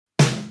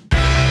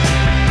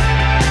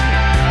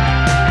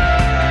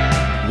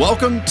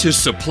Welcome to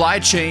Supply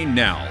Chain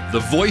Now,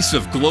 the voice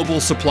of global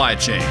supply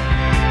chain.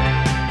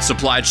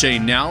 Supply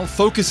Chain Now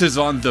focuses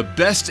on the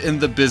best in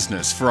the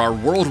business for our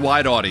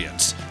worldwide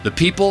audience, the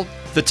people,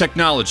 the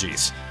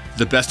technologies,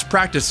 the best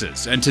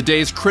practices, and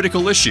today's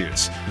critical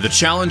issues, the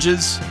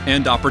challenges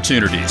and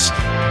opportunities.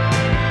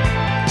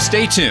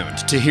 Stay tuned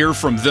to hear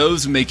from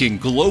those making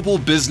global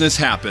business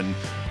happen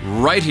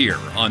right here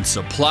on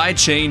Supply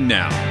Chain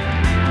Now.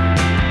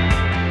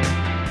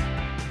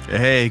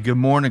 Hey, good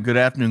morning, good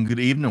afternoon, good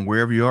evening,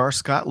 wherever you are.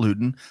 Scott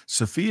Luton,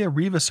 Sofia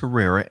Rivas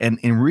Herrera, and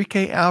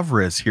Enrique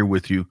Alvarez here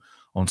with you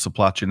on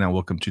Supply Chain Now.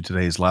 Welcome to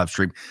today's live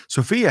stream.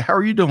 Sofia, how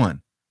are you doing?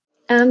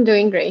 I'm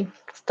doing great.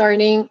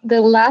 Starting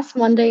the last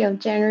Monday of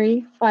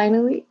January,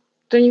 finally.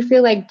 Don't you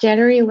feel like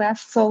January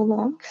lasts so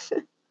long?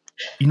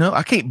 You know,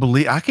 I can't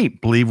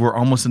believe we're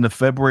almost into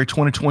February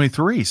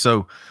 2023.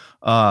 So,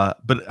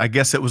 but I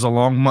guess it was a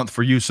long month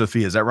for you,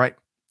 Sofia. Is that right?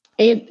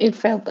 It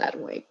felt that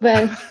way,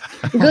 but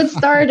good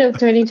start of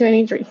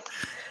 2023.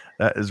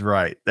 That is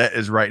right.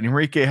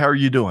 Enrique, how are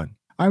you doing?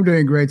 I'm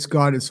doing great,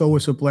 Scott. It's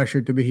always a pleasure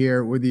to be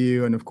here with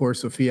you. And of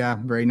course, Sofia,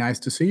 very nice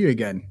to see you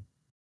again.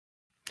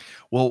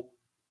 Well,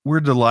 we're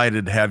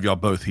delighted to have y'all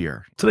both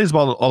here. Today's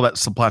about all that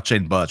supply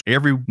chain buzz.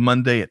 Every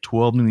Monday at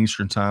 12 noon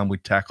Eastern time, we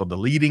tackle the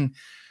leading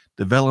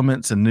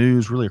developments and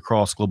news really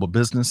across global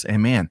business.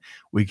 And man,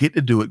 we get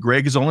to do it.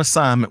 Greg is on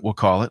assignment, we'll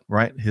call it,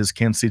 right? His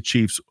Kansas City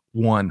Chiefs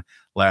won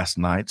last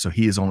night, so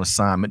he is on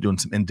assignment doing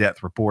some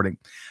in-depth reporting.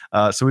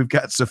 So we've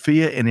got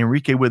Sofia and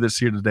Enrique with us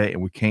here today,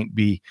 and we can't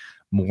be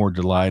more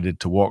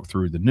delighted to walk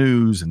through the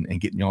news and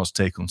getting y'all's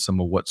take on some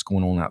of what's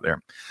going on out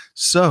there.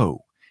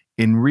 So,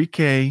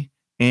 Enrique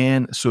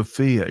and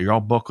Sofia, are y'all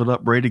buckled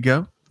up, ready to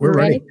go? We're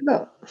ready to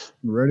go.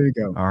 We're ready to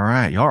go. All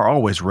right. Y'all are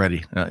always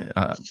ready,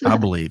 I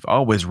believe.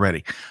 Always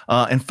ready.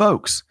 And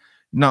folks,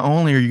 not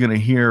only are you going to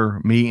hear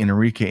me and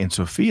Enrique and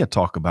Sofia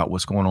talk about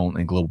what's going on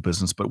in global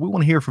business, but we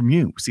want to hear from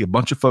you. We see a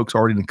bunch of folks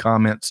already in the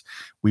comments.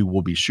 We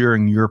will be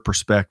sharing your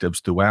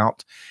perspectives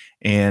throughout.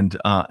 And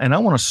I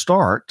want to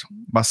start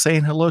by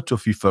saying hello to a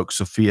few folks,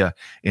 Sofia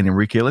and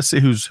Enrique. Let's see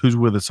who's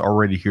with us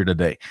already here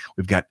today.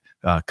 We've got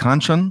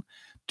Kanchan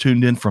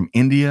tuned in from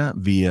India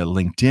via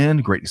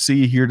LinkedIn. Great to see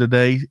you here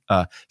today.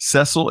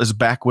 Cecil is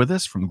back with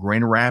us from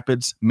Grand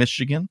Rapids,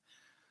 Michigan,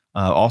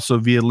 also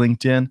via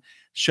LinkedIn.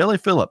 Shelly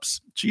Phillips,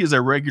 she is a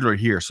regular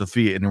here,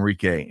 Sofia and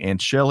Enrique, and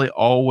Shelly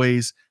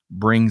always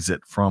brings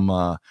it from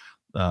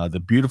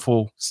the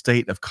beautiful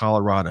state of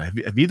Colorado.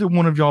 Have either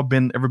one of y'all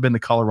ever been to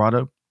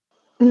Colorado?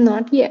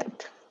 Not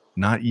yet.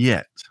 Not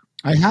yet.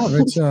 I have.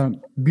 It's a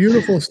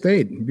beautiful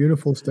state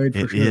for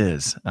sure. It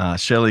is.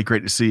 Shelly,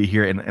 great to see you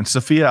here. And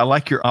Sofia, I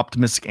like your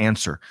optimistic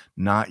answer.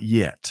 Not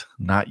yet.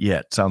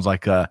 Sounds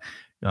like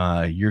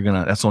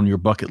that's on your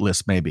bucket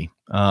list maybe.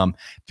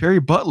 Terry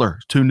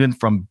Butler tuned in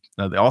from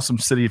the awesome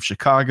city of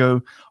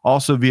Chicago,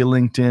 also via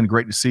LinkedIn.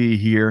 Great to see you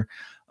here.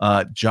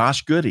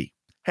 Josh Goody.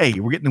 Hey,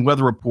 we're getting the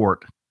weather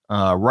report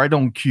right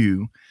on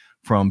cue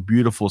from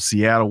beautiful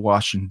Seattle,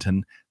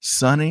 Washington.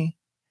 Sunny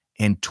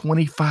and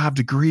 25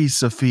 degrees,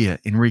 Sofia,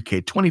 Enrique,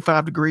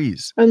 25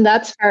 degrees. And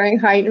that's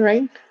Fahrenheit,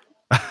 right?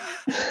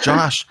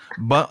 Josh,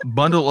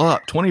 bundle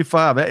up.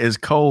 25, that is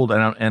cold.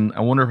 And I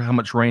wonder how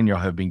much rain y'all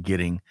have been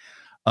getting.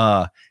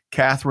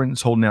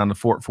 Catherine's holding down the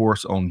fort for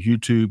us on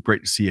YouTube.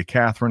 Great to see you,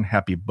 Catherine.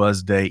 Happy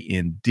Buzz Day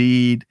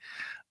indeed.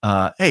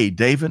 Hey,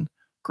 David,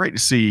 great to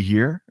see you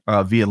here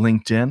via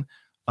LinkedIn.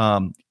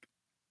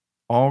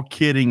 All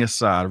kidding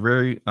aside,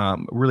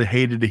 really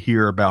hated to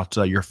hear about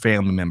your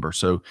family member.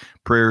 So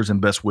prayers and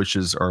best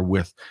wishes are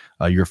with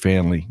your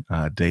family,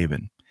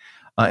 David.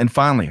 And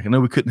finally, I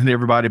know we couldn't hit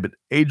everybody, but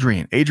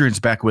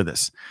Adrian's back with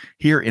us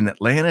here in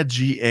Atlanta,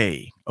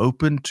 GA,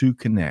 open to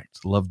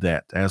connect. Love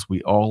that, as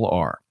we all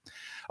are.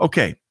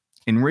 Okay,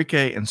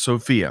 Enrique and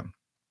Sofia.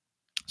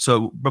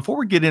 So before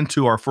we get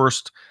into our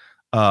first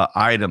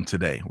item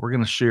today, we're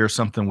going to share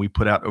something we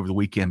put out over the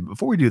weekend.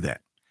 Before we do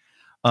that,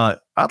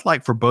 I'd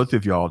like for both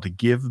of y'all to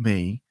give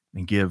me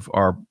and give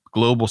our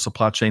Global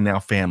Supply Chain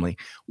Now family,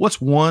 what's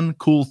one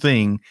cool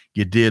thing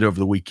you did over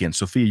the weekend?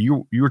 Sofia,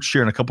 you were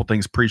sharing a couple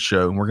things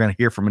pre-show, and we're going to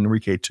hear from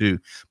Enrique too.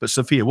 But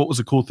Sofia, what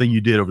was a cool thing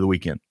you did over the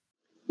weekend?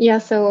 Yeah,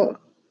 so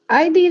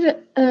I did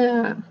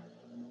an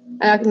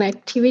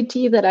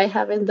activity that I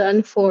haven't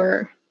done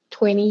for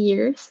 20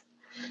 years.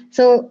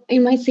 So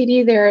in my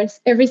city,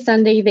 every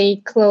Sunday they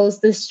close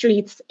the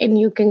streets and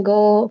you can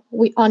go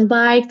on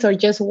bikes or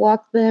just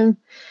walk them.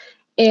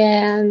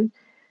 And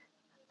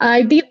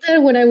I did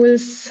that when I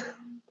was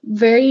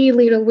very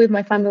little with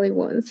my family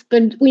once,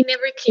 but we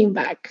never came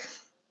back.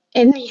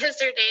 And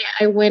yesterday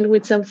I went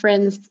with some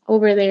friends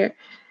over there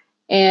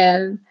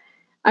and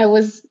I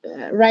was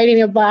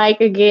riding a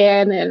bike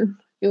again. And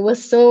it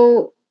was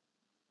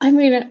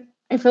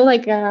I felt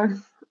like a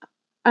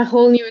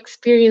whole new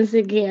experience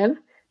again.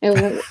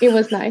 It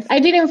was nice. I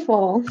didn't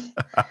fall,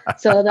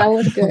 so that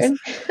was good.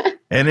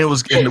 And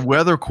the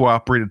weather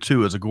cooperated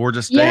too. It was a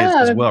gorgeous day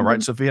as well,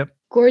 right, Sofia?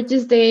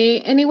 Gorgeous day,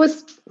 and it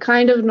was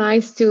kind of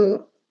nice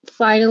to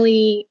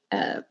finally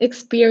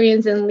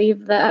experience and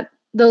leave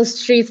those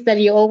streets that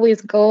you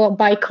always go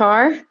by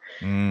car.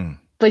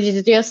 but you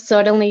just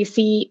suddenly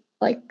see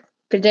like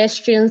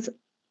pedestrians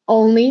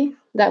only.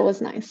 That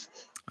was nice.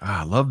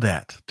 I love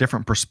that.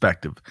 Different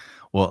perspective.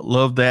 Well,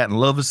 love that. And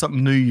love is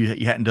something new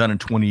you hadn't done in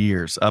 20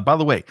 years. By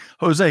the way,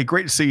 Jose,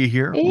 great to see you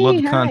here. Hey, Love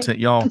the hi. content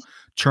y'all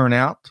churn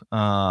out.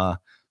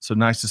 So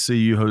nice to see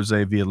you,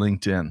 Jose, via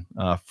LinkedIn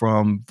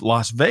from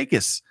Las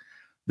Vegas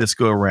this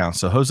go around.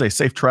 So, Jose,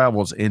 safe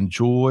travels.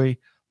 Enjoy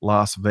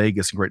Las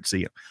Vegas. Great to see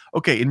you.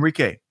 Okay,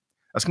 Enrique,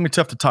 that's going to be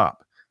tough to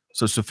top.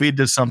 So Sophia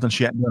did something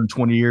she hadn't done in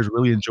 20 years,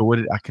 really enjoyed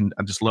it. I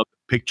just love the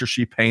picture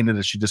she painted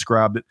as she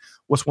described it.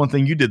 What's one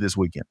thing you did this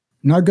weekend?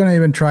 Not going to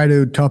even try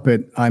to top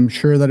it. I'm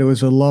sure that it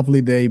was a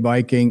lovely day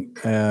biking.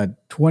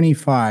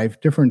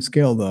 25, different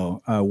scale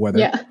though, weather.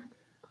 Yeah.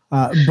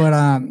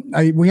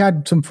 We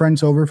had some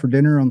friends over for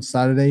dinner on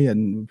Saturday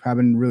and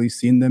haven't really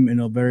seen them in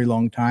a very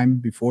long time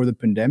before the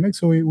pandemic.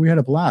 So we had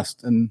a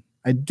blast. And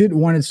I did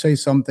want to say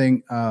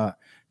something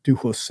to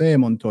Jose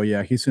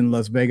Montoya. He's in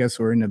Las Vegas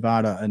or in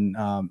Nevada. And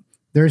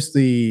there's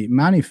the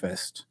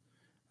Manifest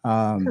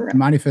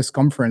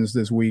conference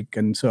this week.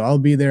 And so I'll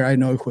be there. I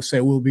know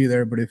Jose will be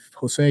there. But if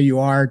Jose, you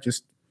are,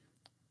 just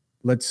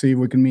let's see if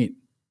we can meet.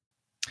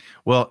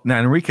 Well, now,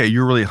 Enrique,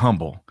 you're really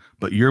humble.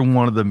 But you're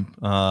one of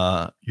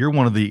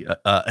the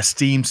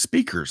esteemed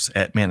speakers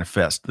at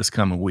Manifest this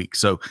coming week.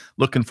 So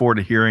looking forward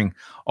to hearing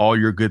all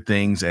your good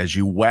things as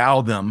you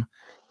wow them.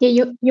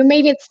 Yeah, you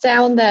made it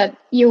sound that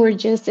you were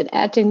just an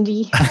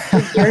attendee.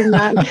 You're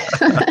not.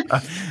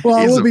 Well,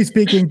 I will be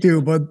speaking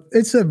too, but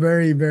it's a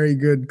very, very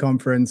good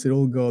conference.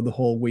 It'll go the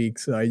whole week.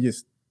 So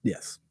yes.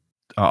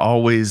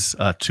 Always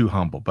too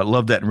humble, but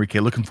love that, Enrique.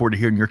 Looking forward to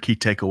hearing your key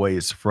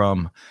takeaways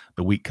from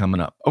the week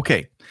coming up.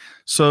 Okay.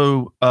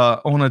 So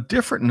on a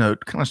different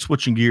note, kind of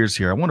switching gears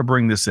here, I want to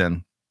bring this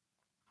in.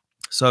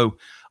 So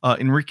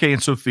Enrique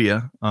and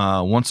Sophia,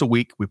 once a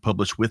week, we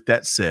publish With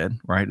That Said,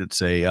 right?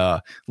 It's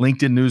a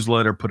LinkedIn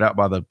newsletter put out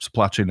by the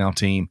Supply Chain Now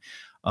team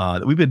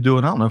that we've been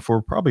doing, I don't know,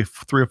 for probably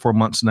 3 or 4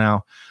 months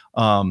now.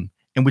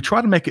 And we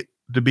try to make it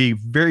to be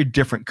very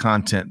different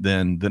content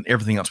than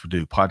everything else we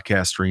do,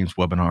 podcast streams,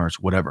 webinars,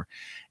 whatever.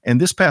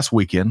 And this past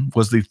weekend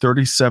was the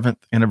 37th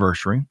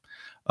anniversary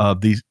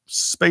of the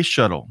Space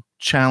Shuttle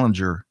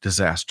Challenger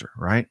disaster,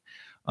 right?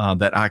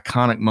 That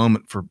iconic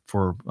moment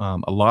for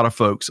a lot of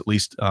folks, at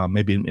least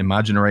maybe in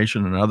my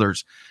generation and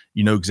others,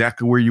 you know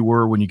exactly where you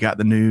were when you got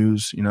the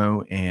news, you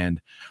know, and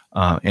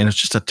it's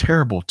just a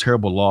terrible,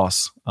 terrible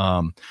loss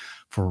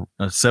for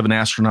 7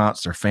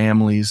 astronauts, their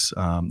families.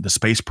 The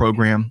space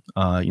program,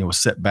 was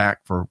set back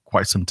for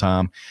quite some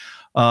time.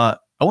 I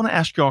want to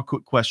ask y'all a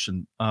quick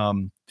question.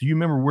 Do you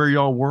remember where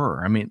y'all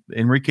were? I mean,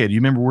 Enrique, do you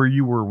remember where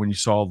you were when you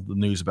saw the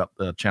news about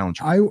the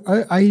Challenger?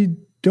 I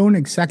don't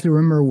exactly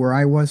remember where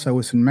I was. I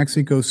was in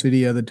Mexico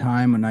City at the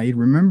time, and I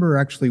remember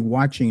actually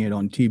watching it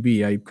on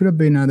TV. I could have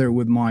been either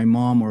with my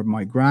mom or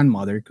my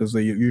grandmother, because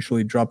they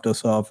usually dropped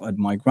us off at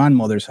my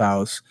grandmother's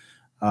house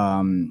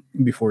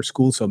before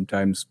school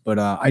sometimes. But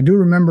I do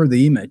remember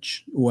the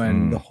image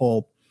when the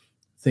whole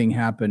thing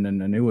happened,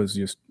 and it was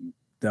just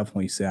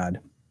definitely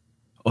sad.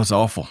 Oh, it's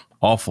awful.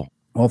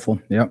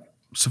 Yep.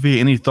 Sophia,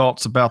 any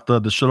thoughts about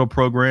the shuttle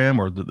program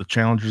or the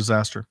Challenger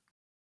disaster?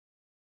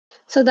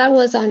 So that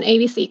was on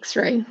 86,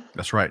 right?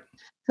 That's right.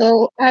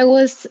 So I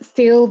was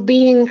still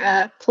being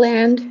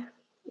planned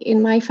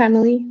in my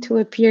family to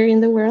appear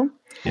in the world.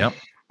 Yep.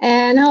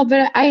 And no,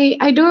 but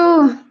I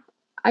do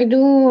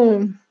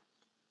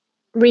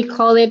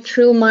recall it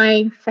through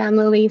my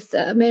family's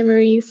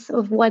memories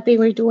of what they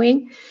were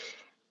doing.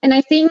 And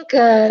I think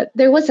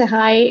there was a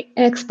high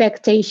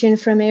expectation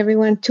from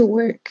everyone to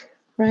work,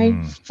 right?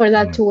 For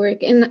that to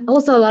work. And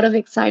also a lot of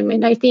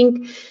excitement. I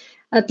think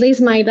at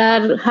least my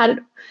dad had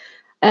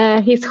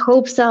his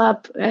hopes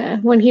up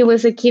when he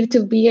was a kid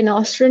to be an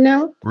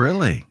astronaut.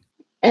 Really?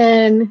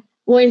 And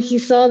when he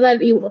saw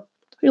that it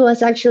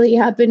was actually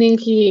happening,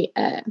 he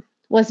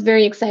was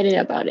very excited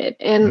about it.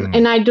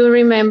 And I do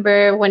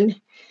remember when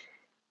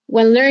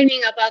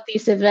learning about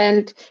this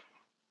event,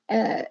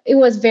 it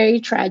was very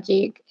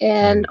tragic.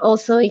 And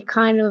also it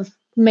kind of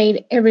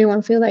made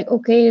everyone feel like,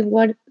 okay,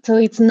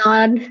 so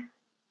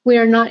we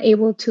are not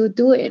able to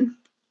do it.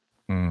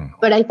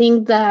 But I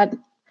think that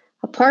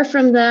apart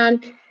from that,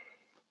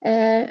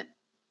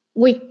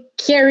 we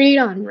carried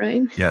on,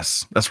 right?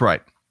 Yes, that's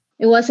right.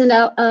 It wasn't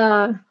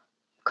a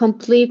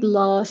complete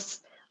loss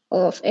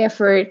of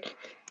effort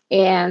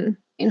and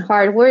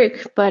hard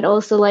work, but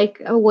also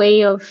like a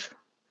way of,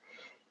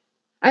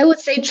 I would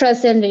say,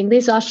 transcending.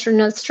 These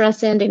astronauts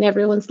transcending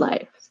everyone's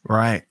life.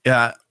 Right.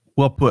 Yeah.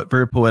 Well put.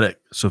 Very poetic,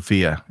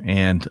 Sophia.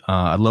 And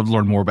I'd love to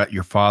learn more about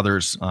your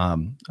father's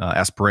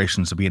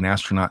aspirations to be an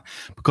astronaut,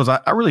 because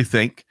I really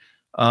think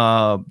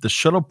the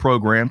shuttle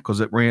program, because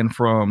it ran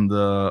from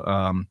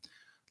the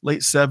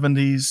late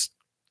 70s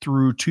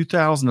through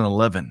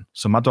 2011.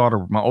 So my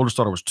oldest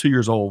daughter was 2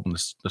 years old when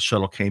the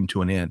shuttle came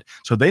to an end.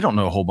 So they don't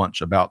know a whole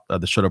bunch about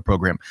the shuttle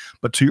program.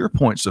 But to your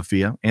point,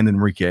 Sophia and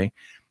Enrique,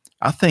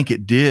 I think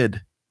it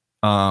did.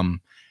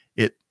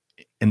 It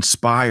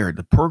inspired,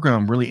 the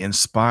program really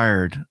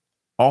inspired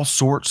all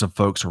sorts of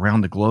folks around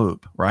the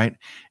globe, right?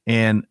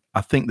 And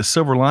I think the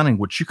silver lining,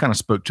 which you kind of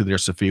spoke to there,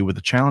 Sophia, with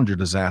the Challenger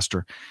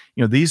disaster,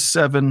 these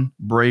 7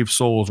 brave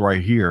souls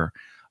right here,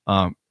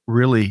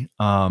 really,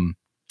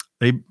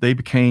 they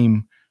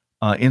became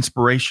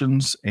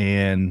inspirations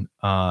and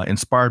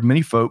inspired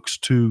many folks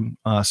to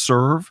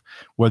serve,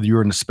 whether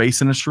you're in the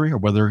space industry or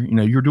whether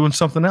you're doing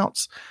something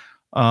else.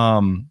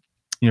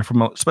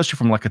 Especially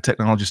from like a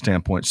technology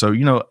standpoint. So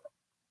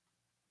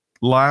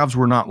lives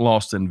were not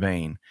lost in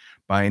vain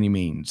by any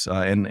means.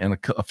 And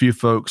a few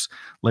folks,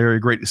 Larry,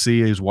 great to see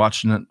you. He was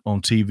watching it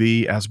on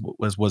TV, as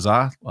was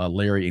I,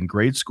 Larry, in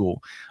grade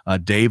school.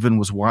 David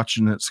was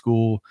watching it at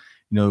school.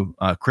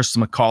 Krista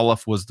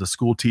McAuliffe was the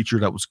school teacher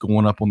that was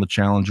going up on the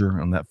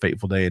Challenger on that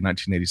fateful day in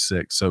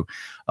 1986. So,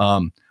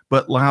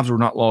 but lives were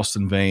not lost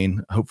in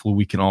vain. Hopefully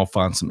we can all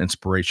find some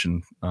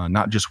inspiration,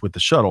 not just with the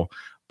shuttle,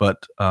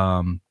 but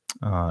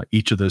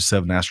each of those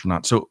 7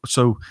 astronauts.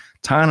 So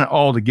tying it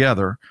all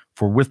together,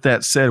 with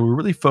that said, we're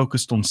really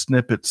focused on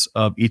snippets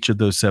of each of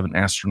those 7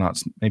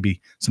 astronauts, maybe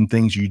some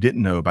things you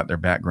didn't know about their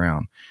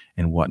background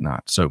and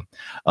whatnot. So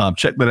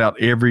check that out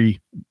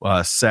every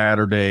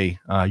Saturday,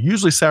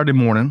 usually Saturday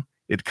morning.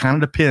 It kind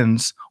of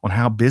depends on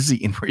how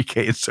busy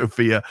Enrique and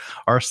Sophia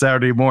our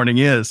Saturday morning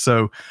is.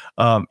 So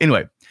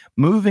anyway,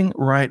 moving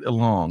right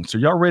along. So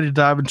y'all ready to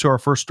dive into our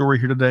first story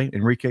here today,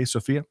 Enrique,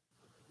 Sophia?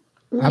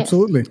 Yes.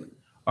 Absolutely.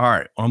 All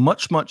right. On a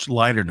much, much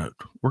lighter note,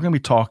 we're going to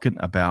be talking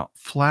about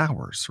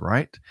flowers,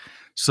 right?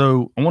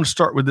 So I want to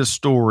start with this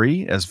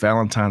story, as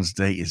Valentine's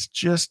Day is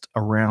just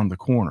around the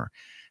corner.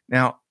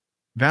 Now,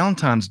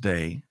 Valentine's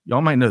Day,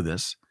 y'all might know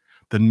this,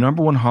 the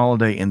number 1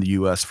 holiday in the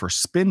U.S. for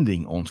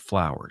spending on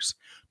flowers.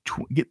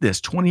 Get this,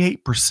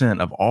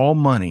 28% of all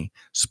money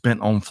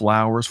spent on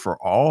flowers for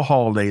all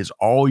holidays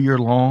all year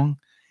long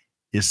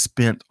is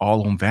spent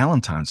all on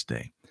Valentine's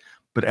Day.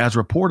 But as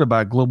reported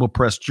by Global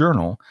Press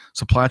Journal,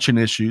 supply chain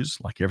issues,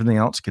 like everything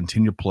else,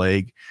 continue to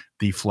plague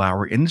the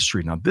flower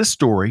industry. Now, this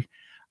story,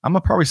 I'm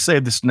going to probably say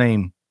this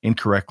name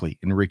incorrectly,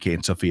 Enrique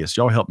and Sophia,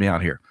 so y'all help me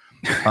out here.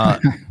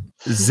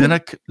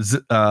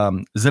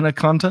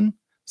 Zinacantan?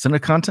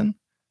 Am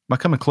I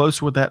coming close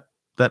with that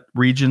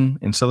region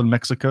in southern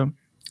Mexico?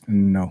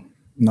 No.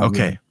 Not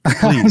okay,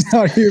 really. please.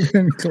 Not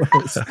even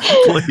close.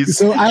 Please.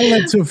 So I'll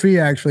let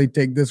Sophia actually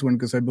take this one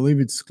because I believe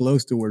it's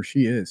close to where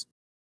she is.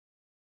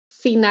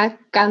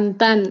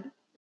 Zinacantan.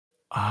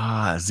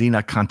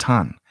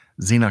 Zinacantan.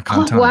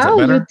 Oh, wow,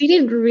 you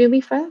did it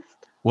really fast.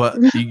 Well,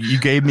 you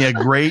gave me a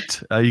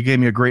great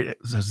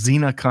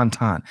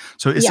Zinacantan.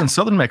 So it's in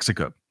southern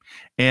Mexico,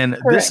 and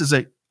Correct. This is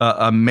a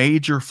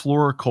major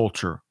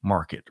floriculture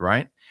market,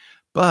 right?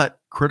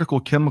 But critical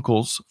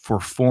chemicals for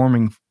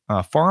farming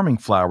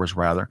flowers,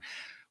 rather,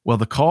 well,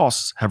 the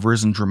costs have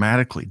risen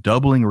dramatically,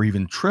 doubling or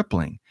even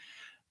tripling.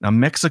 Now,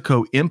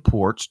 Mexico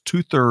imports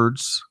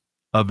 2/3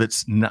 of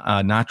its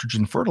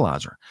nitrogen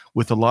fertilizer,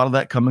 with a lot of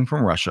that coming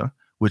from Russia,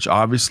 which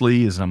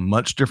obviously is a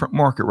much different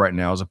market right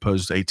now as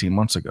opposed to 18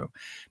 months ago.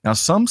 Now,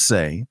 some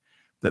say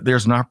that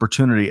there's an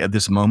opportunity at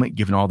this moment,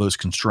 given all those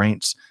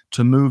constraints,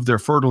 to move their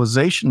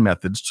fertilization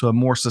methods to a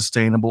more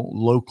sustainable,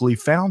 locally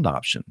found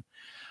option.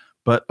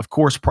 But of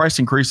course, price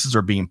increases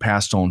are being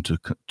passed on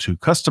to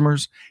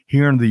customers.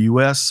 Here in the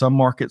U.S., some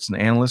markets and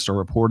analysts are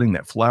reporting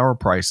that flower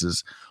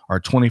prices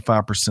are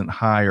 25%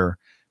 higher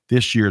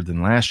this year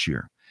than last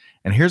year.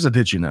 And here's a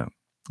did you know?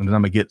 And then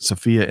I'm going to get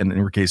Sophia and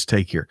Enrique's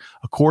take here.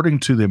 According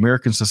to the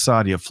American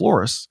Society of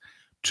Florists,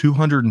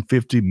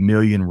 250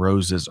 million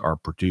roses are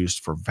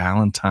produced for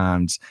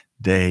Valentine's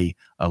Day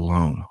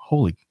alone.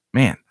 Holy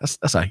man,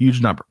 that's a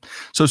huge number.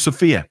 So,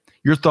 Sophia,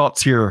 your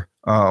thoughts here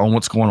on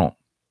what's going on?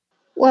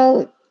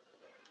 Well,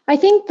 I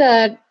think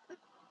that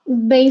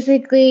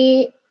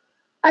basically,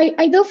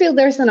 I do feel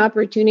there's an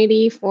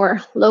opportunity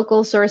for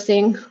local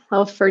sourcing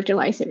of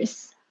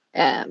fertilizers.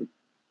 But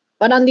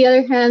on the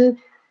other hand,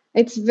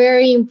 it's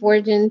very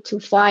important to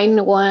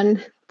find one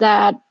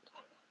that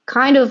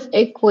kind of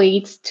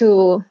equates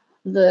to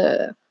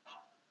the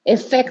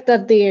effect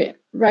that the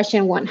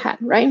Russian one had,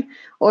 right?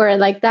 Or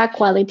like that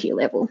quality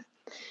level.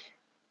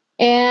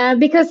 And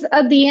because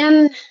at the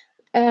end,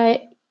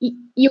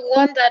 you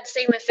want that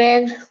same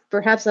effect,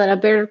 perhaps at a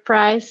better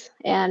price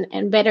and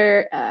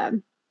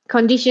better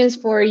conditions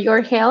for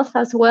your health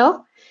as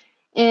well,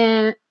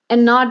 and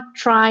not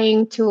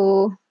trying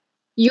to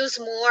use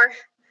more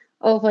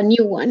of a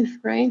new one,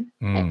 right?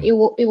 It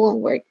won't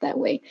work that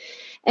way.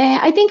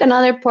 I think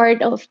another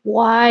part of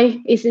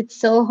why is it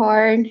so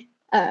hard,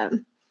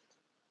 I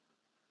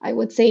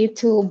would say,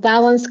 to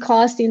balance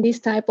cost in this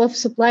type of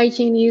supply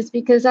chain is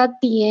because at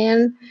the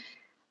end,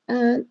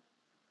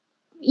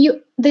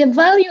 the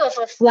value of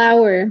a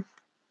flower,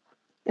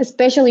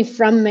 especially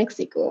from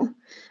Mexico,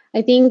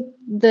 I think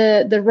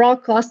the raw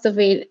cost of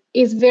it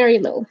is very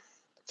low.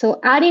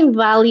 So adding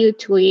value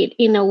to it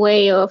in a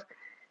way of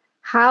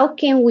how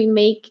can we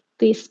make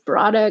this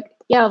product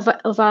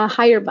of a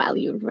higher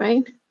value,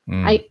 right?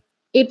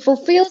 It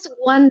fulfills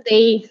one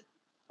day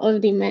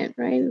of demand,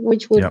 right?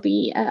 Which would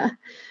be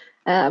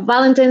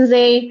Valentine's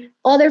Day.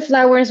 Other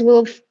flowers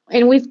will,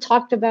 and we've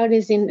talked about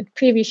this in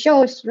previous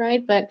shows,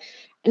 right? But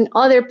in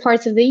other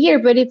parts of the year,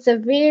 but it's a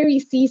very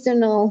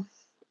seasonal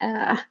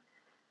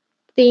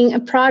a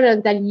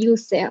product that you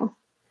sell.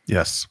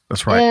 Yes,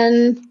 that's right.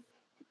 And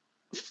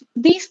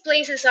these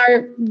places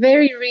are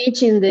very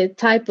rich in the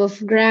type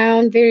of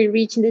ground, very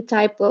rich in the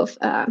type of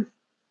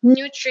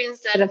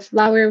nutrients that a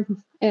flower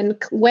and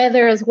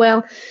weather as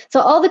well. So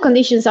all the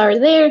conditions are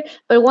there,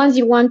 but once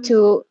you want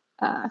to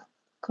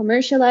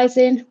commercialize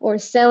it or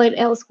sell it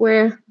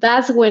elsewhere,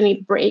 that's when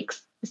it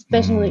breaks,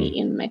 especially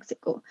in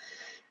Mexico.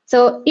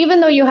 So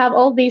even though you have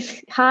all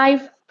these high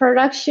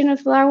production of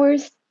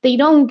flowers, they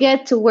don't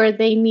get to where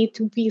they need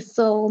to be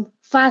sold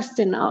fast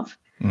enough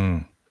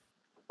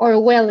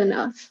or well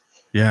enough.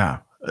 Yeah.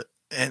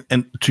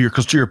 And to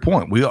your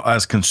point, we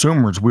as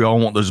consumers, we all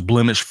want those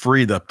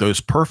blemish-free,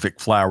 those perfect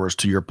flowers.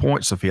 To your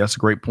point, Sophia, that's a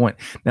great point.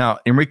 Now,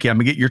 Enrique, I'm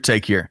gonna get your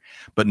take here,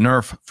 but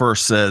Nerf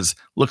first says,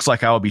 "Looks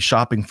like I will be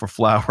shopping for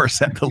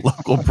flowers at the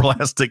local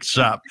plastic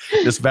shop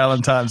this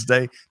Valentine's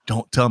Day."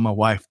 Don't tell my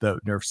wife though.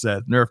 Nerf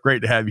said. Nerf,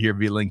 great to have you here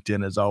via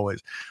LinkedIn as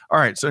always. All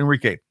right, so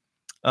Enrique,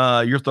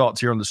 your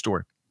thoughts here on the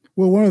story.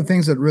 Well, one of the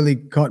things that really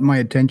caught my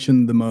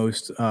attention the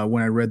most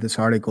when I read this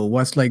article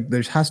was like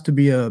there has to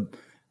be a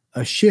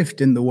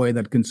shift in the way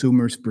that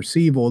consumers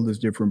perceive all these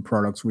different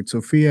products, which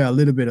Sophia a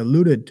little bit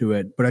alluded to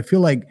it. But I feel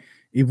like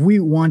if we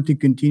want to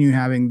continue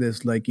having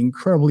this like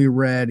incredibly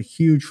red,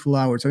 huge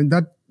flowers, I mean,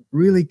 that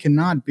really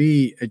cannot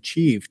be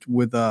achieved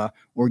with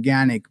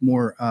organic,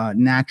 more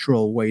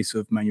natural ways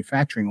of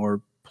manufacturing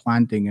or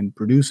planting and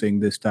producing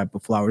this type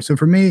of flower. So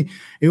for me,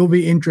 it will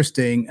be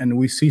interesting. And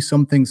we see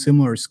something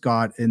similar,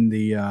 Scott, in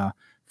the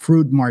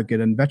fruit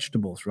market and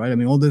vegetables, right? I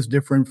mean, all those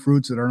different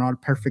fruits that are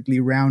not perfectly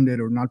rounded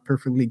or not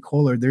perfectly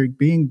colored, they're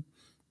being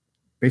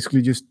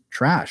basically just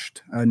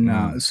trashed.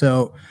 And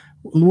so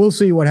we'll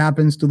see what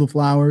happens to the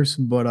flowers,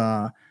 but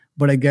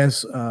I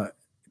guess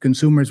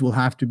consumers will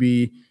have to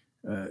be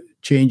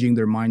changing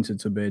their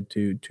mindsets a bit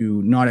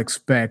to not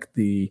expect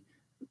the,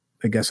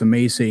 I guess,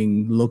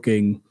 amazing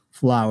looking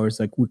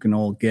flowers like we can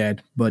all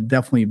get, but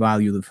definitely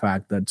value the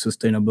fact that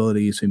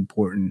sustainability is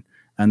important.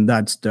 And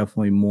that's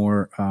definitely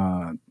more,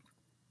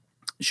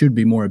 should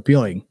be more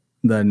appealing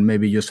than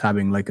maybe just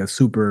having like a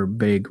super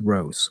big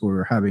rose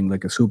or having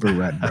like a super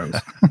red rose.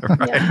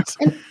 Right.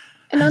 Yeah.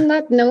 And on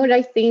that note,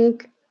 I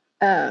think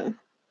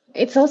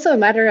it's also a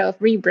matter of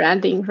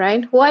rebranding,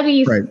 right? What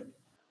is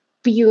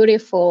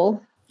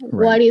beautiful?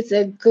 Right. What is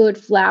a good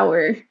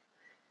flower?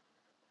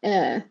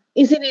 Should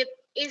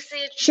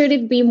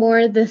it be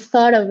more the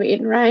thought of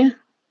it, right?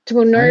 To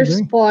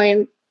Nerf's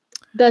point,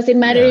 does it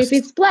matter if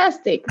it's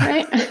plastic,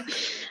 right?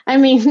 I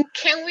mean,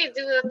 can we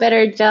do a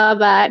better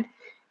job at,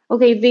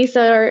 okay, these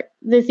are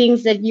the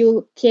things that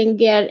you can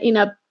get in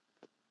a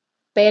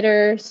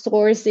better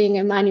sourcing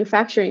and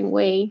manufacturing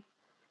way.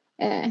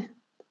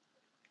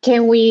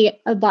 Can we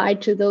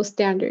abide to those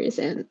standards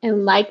and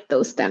like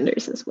those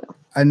standards as well?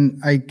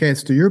 And I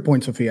guess to your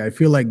point, Sophia, I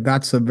feel like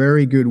that's a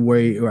very good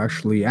way of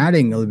actually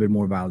adding a little bit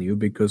more value,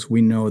 because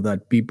we know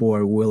that people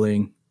are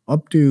willing,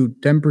 up to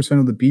 10%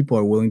 of the people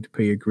are willing to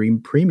pay a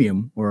green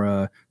premium or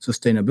a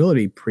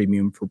sustainability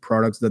premium for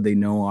products that they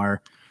know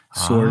are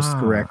sourced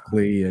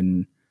correctly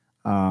and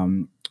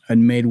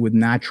made with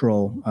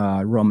natural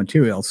raw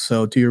materials.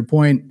 So to your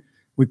point,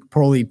 we could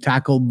probably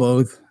tackle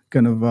both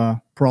kind of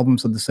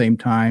problems at the same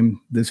time.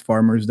 These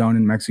farmers down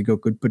in Mexico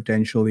could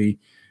potentially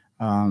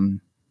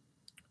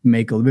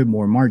make a little bit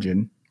more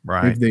margin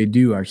if they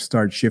do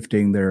start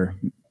shifting their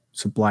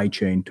supply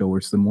chain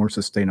towards the more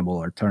sustainable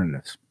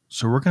alternatives.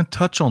 So we're going to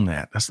touch on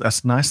that. That's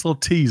a nice little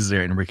tease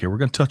there, Enrique. We're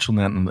going to touch on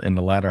that in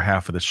the latter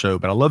half of the show.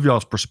 But I love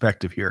y'all's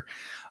perspective here.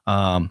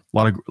 A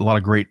lot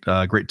of great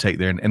take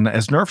there. And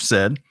as Nerf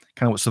said,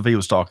 kind of what Sophia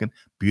was talking,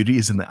 beauty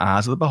is in the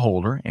eyes of the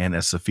beholder. And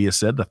as Sophia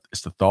said,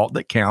 it's the thought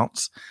that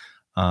counts.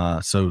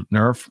 So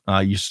Nerf,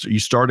 you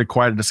started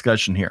quite a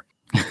discussion here.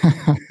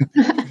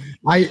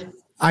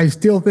 I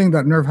still think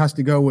that Nerf has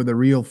to go with the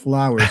real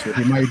flowers, or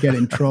he might get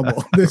in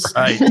trouble this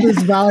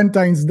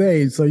Valentine's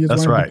Day. So I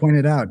just wanted to point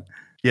it out.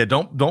 Yeah,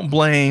 don't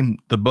blame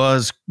the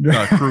Buzz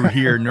crew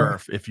here,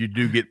 Nerf, if you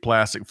do get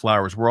plastic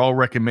flowers. We're all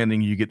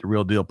recommending you get the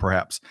real deal,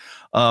 perhaps.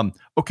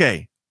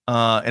 Okay.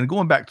 And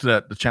going back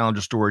to the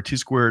Challenger story,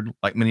 T-Squared,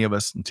 like many of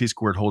us, and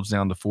T-Squared holds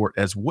down the fort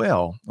as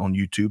well on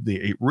YouTube,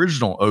 the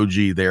original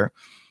OG there.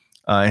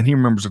 And he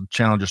remembers the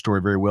Challenger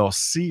story very well,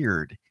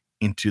 seared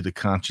into the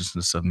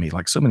consciousness of me,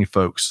 like so many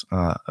folks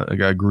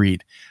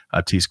agreed.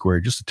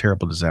 T-Squared, just a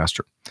terrible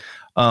disaster.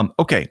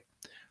 Okay.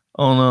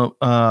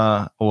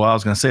 I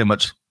was going to say a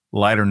much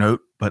lighter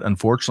note, but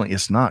unfortunately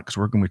it's not, because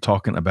we're going to be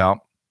talking about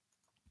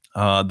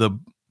the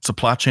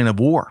supply chain of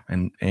war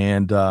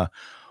and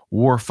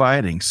war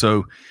fighting.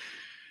 So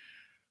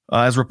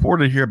as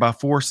reported here by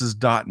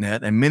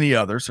Forces.net and many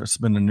others, there's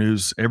been the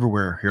news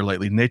everywhere here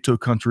lately, NATO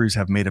countries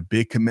have made a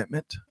big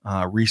commitment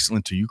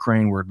recently to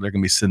Ukraine, where they're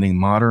going to be sending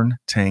modern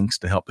tanks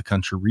to help the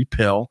country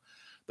repel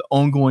the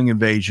ongoing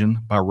invasion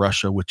by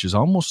Russia, which is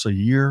almost a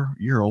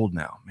year old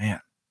now. Man,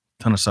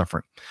 ton of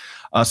suffering.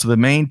 So the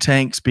main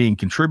tanks being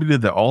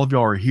contributed that all of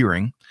y'all are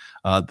hearing,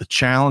 the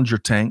Challenger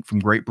tank from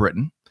Great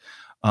Britain,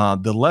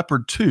 the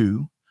Leopard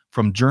 2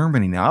 from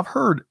Germany. Now I've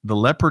heard the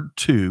Leopard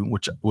 2,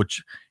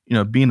 which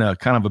being a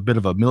kind of a bit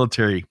of a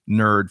military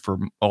nerd for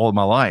all of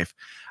my life,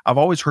 I've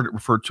always heard it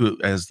referred to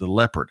as the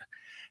Leopard.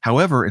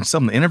 However, in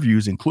some of the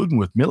interviews, including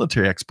with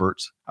military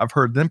experts, I've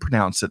heard them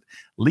pronounce it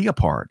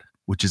Leopard,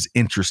 which is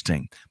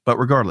interesting. But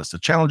regardless, the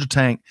Challenger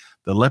tank,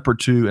 the Leopard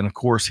 2, and of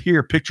course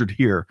here, pictured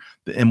here,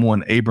 the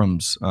M1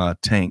 Abrams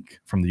tank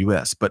from the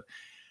U.S. But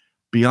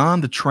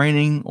beyond the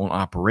training on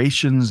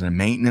operations and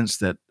maintenance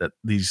that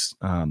these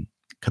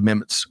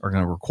commitments are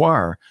going to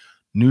require,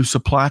 new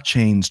supply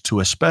chains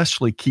to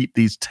especially keep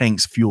these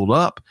tanks fueled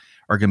up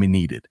are going to be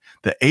needed.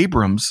 The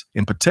Abrams,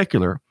 in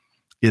particular,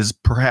 is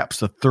perhaps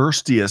the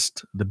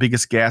thirstiest, the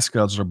biggest gas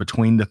guzzler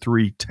between the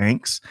three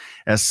tanks,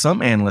 as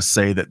some analysts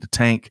say that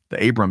the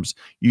Abrams,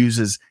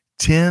 uses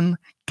 10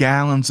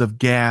 gallons of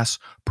gas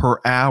per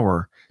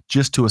hour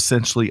just to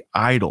essentially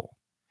idle,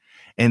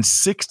 and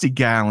 60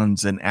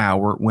 gallons an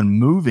hour when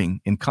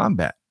moving in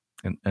combat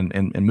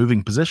and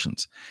moving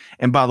positions.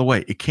 And by the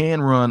way, it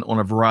can run on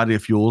a variety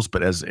of fuels,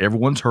 but as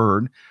everyone's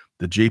heard,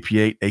 the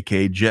JP8,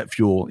 aka jet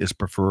fuel, is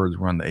preferred to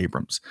run the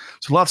Abrams.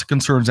 So lots of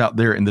concerns out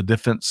there in the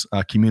defense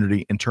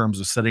community in terms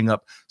of setting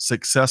up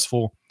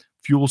successful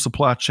fuel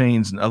supply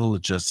chains and other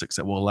logistics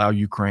that will allow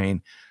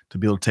Ukraine to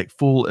be able to take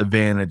full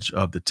advantage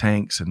of the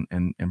tanks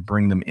and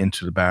bring them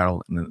into the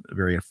battle in a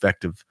very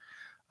effective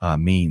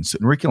means. So,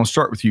 Enrique, I'll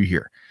start with you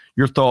here.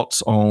 Your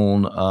thoughts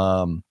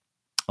on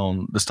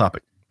this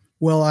topic?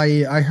 Well,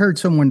 I heard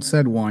someone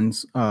said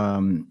once,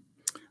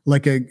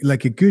 like a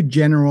good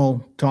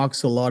general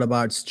talks a lot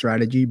about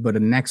strategy, but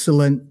an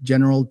excellent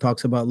general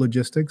talks about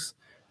logistics.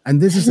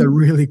 And this is a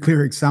really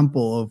clear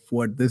example of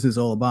what this is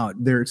all about.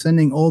 They're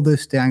sending all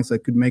these tanks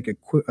that could make a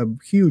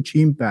huge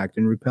impact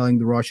in repelling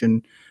the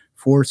Russian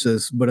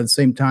forces, but at the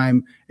same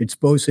time, it's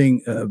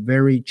posing a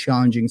very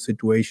challenging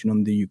situation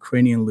on the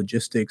Ukrainian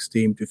logistics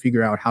team to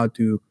figure out how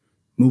to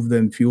move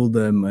them, fuel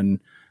them, and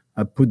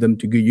put them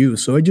to good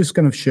use. So it just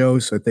kind of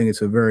shows, I think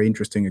it's a very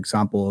interesting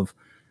example of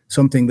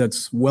something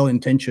that's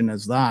well-intentioned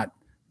as that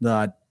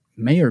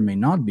may or may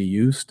not be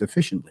used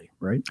efficiently,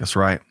 right? That's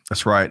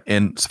right.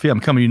 And Sophia, I'm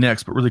coming to you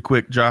next, but really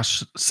quick,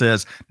 Josh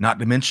says, not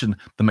to mention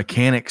the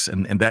mechanics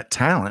and that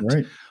talent,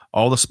 right?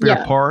 All the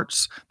spare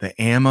parts,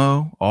 the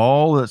ammo,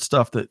 all that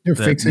stuff that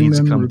fixing needs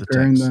them, to come to the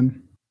tanks.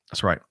 them.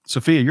 That's right.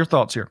 Sophia, your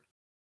thoughts here?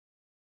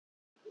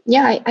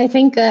 Yeah, I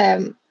think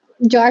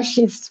Josh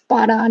is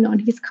spot on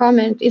his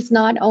comment. It's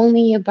not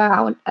only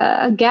about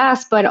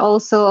gas, but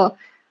also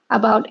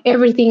about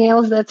everything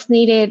else that's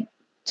needed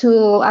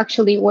to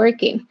actually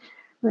working,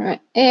 right?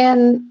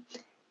 And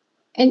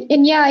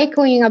yeah,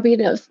 echoing a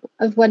bit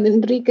of what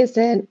Enrique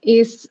said,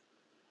 it's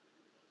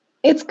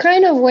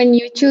kind of when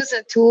you choose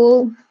a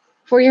tool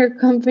for your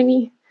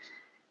company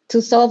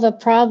to solve a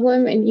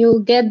problem and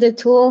you get the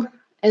tool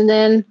and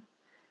then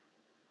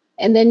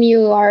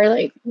you are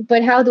like,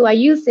 but how do I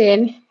use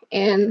it?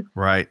 And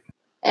right.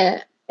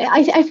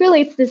 I feel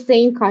it's the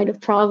same kind of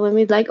problem.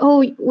 It's like,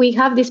 oh, we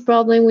have this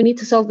problem, we need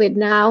to solve it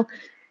now.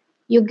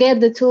 You get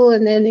the tool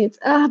and then it's,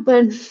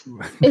 but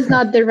it's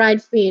not the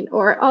right fit,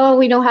 or, oh,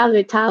 we don't have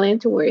the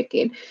talent to work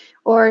it,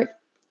 or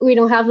we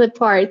don't have the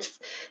parts,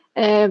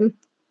 or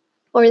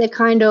the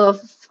kind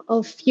of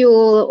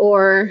fuel,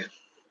 or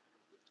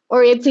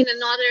it's in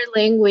another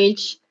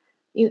language,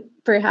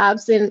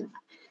 perhaps. And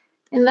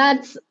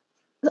that's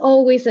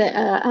always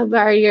a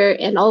barrier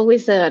and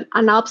always an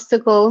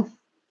obstacle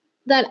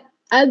that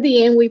at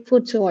the end we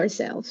put to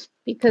ourselves,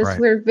 because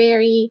we're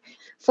very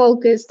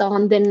focused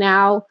on the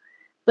now,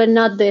 but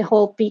not the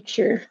whole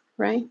picture,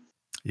 right?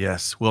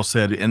 Yes, well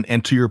said.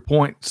 And to your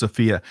point,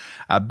 Sophia,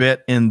 I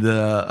bet in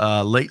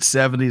the late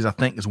 70s, I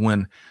think, is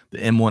when the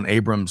M1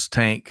 Abrams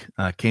tank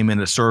came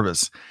into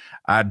service.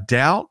 I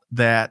doubt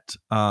that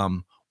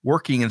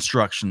working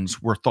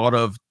instructions were thought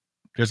of.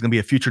 There's going to be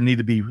a future need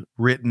to be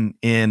written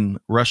in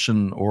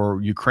Russian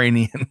or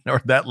Ukrainian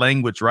or that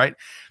language, right?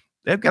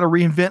 They've got to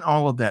reinvent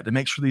all of that to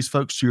make sure these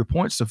folks, to your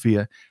point,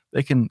 Sophia,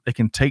 they can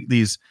take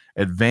these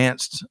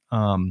advanced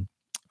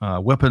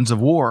weapons of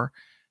war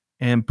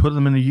and put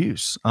them into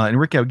use.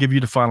 Enrique, I'll give you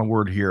the final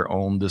word here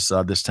on this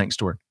tank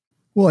story.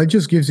 Well, it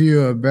just gives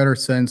you a better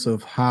sense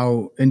of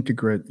how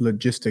integrate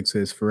logistics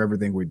is for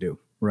everything we do,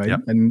 right?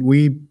 Yep. And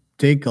we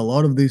take a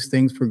lot of these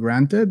things for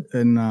granted,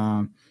 and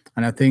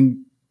I think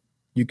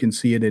you can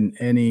see it in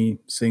any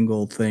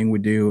single thing we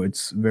do.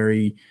 It's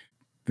very,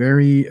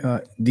 very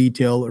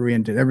detail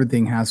oriented.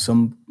 Everything has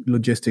some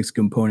logistics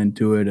component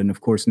to it, and of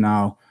course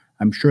now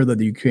I'm sure that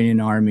the Ukrainian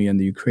army and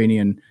the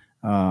Ukrainian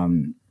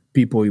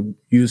people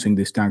using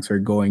these tanks are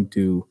going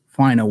to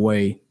find a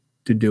way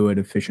to do it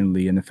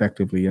efficiently and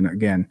effectively. And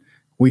again,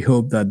 we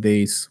hope that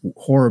this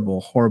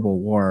horrible, horrible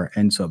war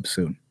ends up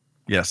soon.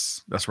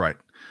 Yes, that's right.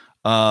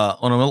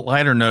 On a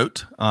lighter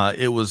note,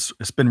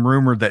 it's been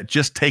rumored that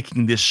just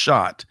taking this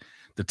shot,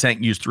 the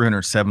tank used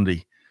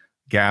 370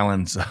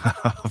 gallons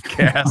of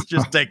gas.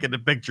 Just taking the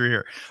picture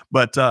here,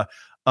 but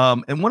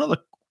and one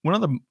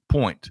other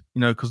point,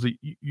 because the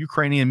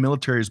Ukrainian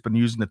military has been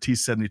using the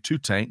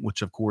T-72 tank,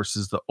 which of course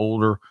is the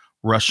older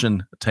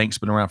Russian tank's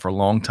been around for a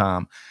long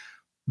time.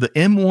 The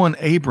M1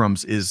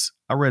 Abrams is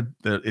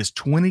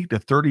 20 to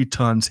 30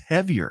 tons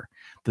heavier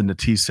than the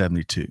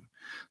T-72.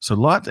 So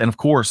lots, and of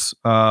course,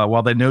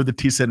 while they know the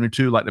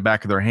T-72 like the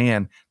back of their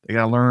hand, they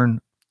got to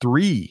learn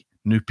 3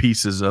 new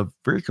pieces of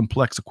very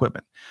complex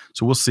equipment.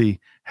 So we'll see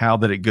how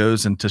that it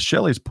goes. And to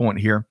Shelley's point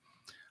here,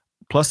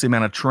 plus the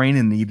amount of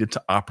training needed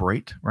to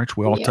operate, right?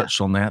 We all touched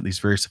on that, these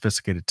very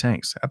sophisticated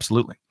tanks.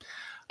 Absolutely.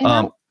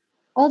 And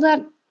all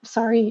that,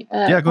 go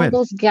ahead.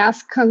 Those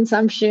gas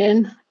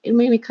consumption, it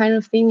made me kind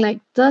of think like,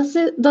 does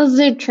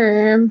the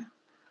term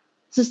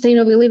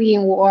sustainability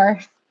in war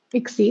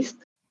exist?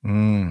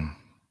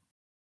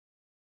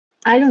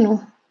 I don't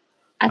know.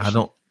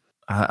 Actually.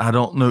 I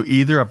don't know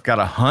either. I've got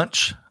a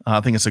hunch. I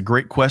think it's a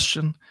great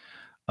question.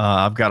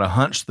 I've got a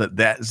hunch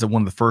that is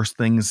one of the first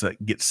things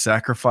that gets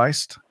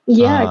sacrificed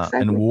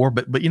exactly. in war.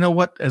 But you know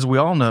what? As we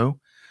all know,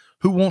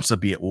 who wants to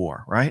be at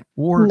war, right?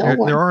 War.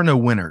 There are no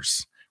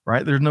winners,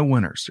 right? There's no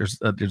winners.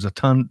 There's a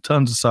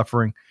tons of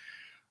suffering.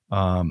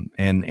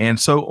 And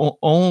so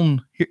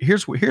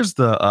here's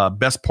the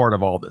best part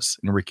of all this,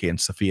 Enrique and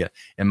Sophia,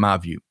 in my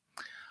view.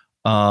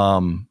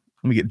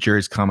 Let me get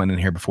Jerry's comment in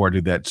here before I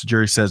do that. So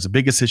Jerry says the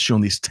biggest issue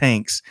on these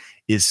tanks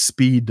is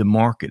speed to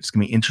market. It's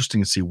going to be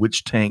interesting to see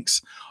which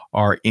tanks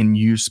are in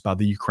use by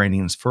the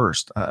Ukrainians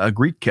first.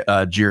 Agreed,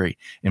 Jerry.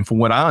 And from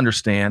what I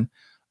understand,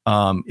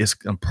 it's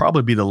going to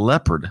probably be the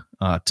Leopard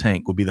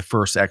tank will be the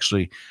first to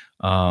actually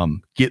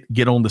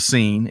get on the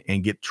scene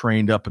and get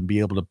trained up and be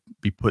able to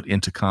be put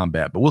into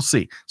combat. But we'll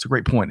see. It's a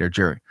great point there,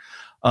 Jerry.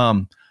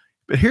 But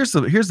here's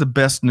the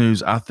best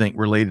news, I think,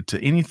 related to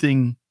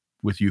anything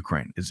with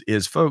Ukraine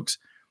is folks,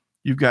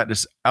 you've got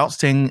this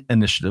outstanding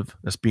initiative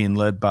that's being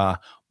led by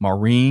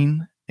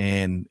Maureen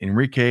and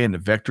Enrique and the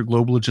Vector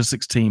Global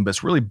Logistics team, but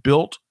it's really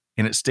built,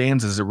 and it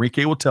stands, as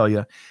Enrique will tell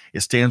you, it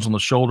stands on the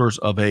shoulders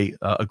of a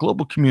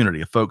global community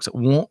of folks that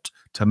want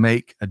to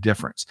make a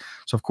difference.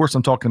 So, of course,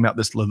 I'm talking about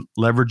this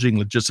Leveraging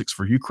Logistics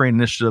for Ukraine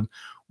initiative,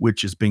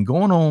 which has been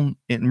going on,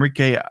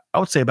 Enrique, I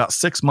would say about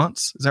 6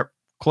 months. Is that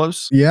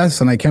close?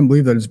 Yes, and I can't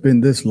believe that it's been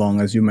this long,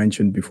 as you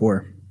mentioned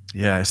before.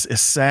 Yeah,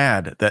 it's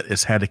sad that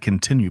it's had to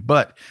continue,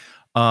 but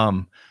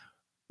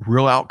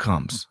real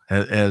outcomes.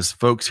 As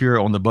folks here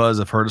on the Buzz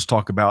have heard us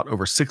talk about,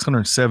 over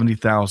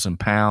 670,000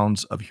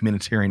 pounds of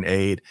humanitarian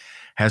aid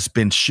has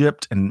been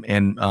shipped and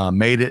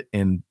made it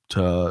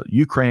into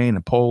Ukraine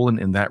and Poland,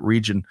 in that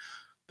region,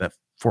 that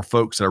for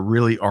folks that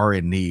really are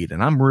in need.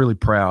 And I'm really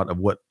proud of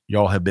what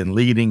y'all have been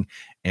leading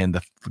and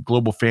the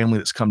global family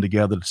that's come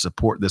together to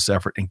support this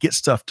effort and get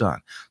stuff done.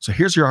 So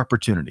here's your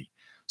opportunity.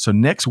 So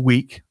next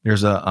week,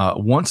 there's a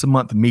once a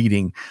month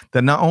meeting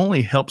that not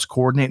only helps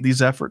coordinate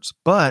these efforts,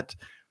 but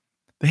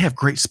they have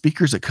great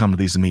speakers that come to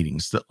these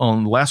meetings.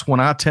 On the last one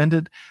I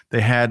attended,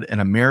 they had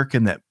an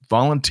American that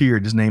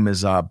volunteered. His name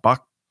is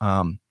Baccarat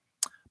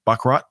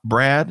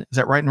Brad. Is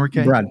that right,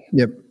 Enrique? Brad,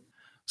 yep.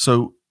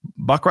 So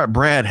Baccarat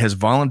Brad has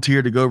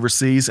volunteered to go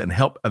overseas and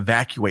help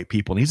evacuate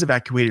people. And he's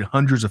evacuated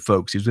hundreds of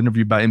folks. He was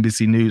interviewed by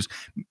NBC News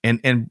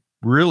and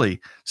really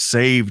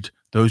saved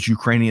those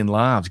Ukrainian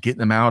lives, getting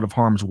them out of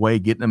harm's way,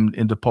 getting them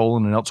into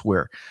Poland and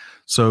elsewhere.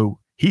 So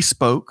he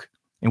spoke,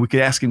 and we could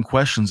ask him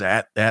questions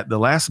at the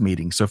last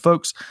meeting. So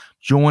folks,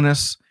 join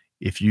us.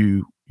 If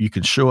you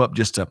can show up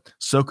just to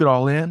soak it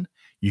all in.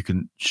 You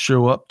can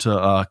show up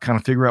to kind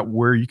of figure out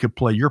where you could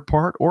play your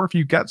part, or if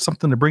you've got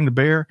something to bring to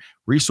bear,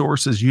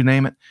 resources, you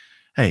name it.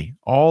 Hey,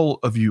 all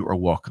of you are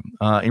welcome.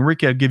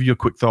 Enrique, I'll give you a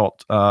quick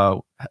thought.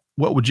 How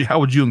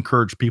would you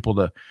encourage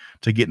people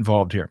to get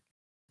involved here?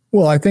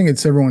 Well, I think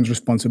it's everyone's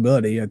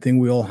responsibility. I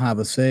think we all have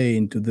a say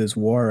into this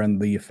war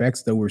and the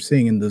effects that we're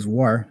seeing in this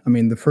war. I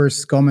mean, the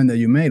first comment that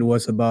you made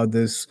was about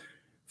this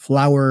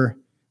flour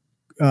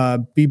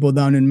people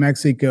down in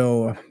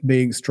Mexico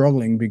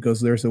struggling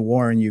because there's a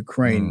war in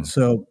Ukraine.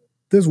 So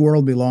this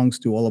world belongs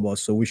to all of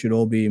us. So we should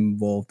all be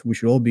involved. We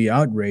should all be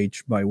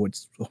outraged by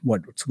what's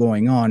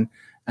going on.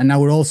 And I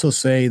would also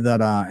say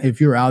that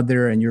if you're out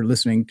there and you're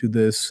listening to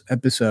this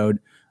episode,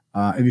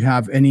 if you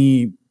have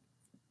any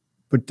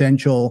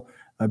potential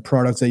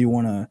products that you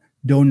want to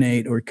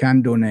donate or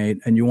can donate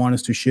and you want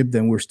us to ship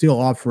them, we're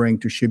still offering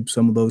to ship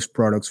some of those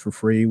products for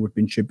free. We've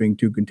been shipping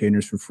 2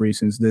 containers for free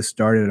since this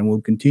started, and we'll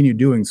continue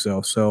doing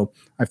so. So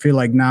I feel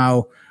like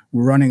now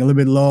we're running a little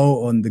bit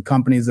low on the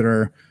companies that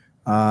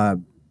are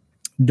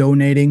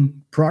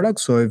donating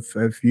products. So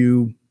if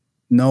you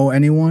know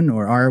anyone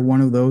or are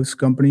one of those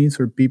companies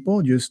or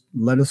people, just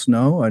let us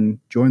know and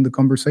join the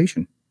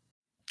conversation.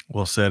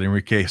 Well said,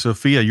 Enrique.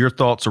 Sophia, your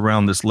thoughts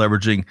around this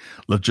Leveraging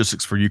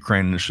Logistics for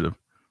Ukraine initiative?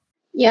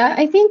 Yeah,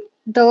 I think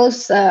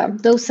those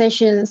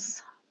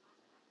sessions,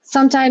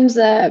 sometimes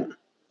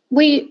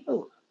we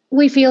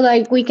feel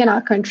like we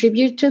cannot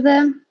contribute to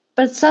them,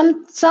 but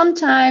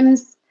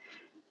sometimes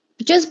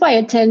just by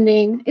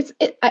attending,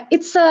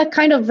 it's a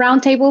kind of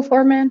roundtable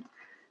format.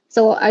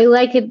 So I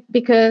like it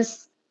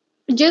because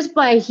just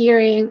by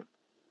hearing,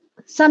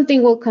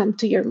 something will come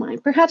to your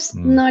mind. Perhaps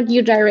not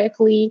you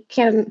directly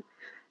can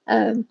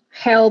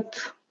help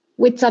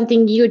with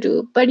something you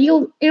do, but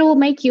it will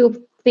make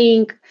you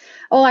think,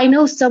 oh, I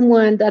know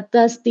someone that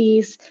does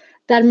this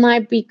that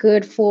might be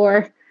good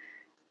for,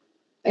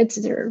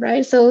 etc.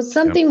 Right? So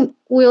something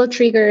will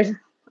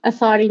trigger a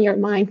thought in your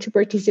mind to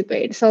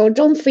participate. So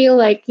don't feel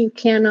like you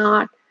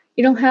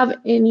don't have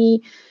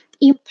any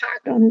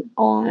impact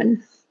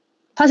on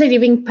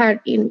positive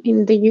impact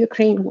in the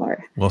Ukraine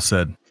war. Well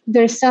said.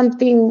 There's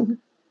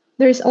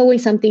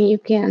always something you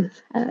can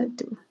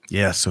do.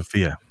 Yeah,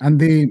 Sophia. And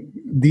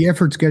the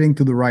effort's getting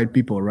to the right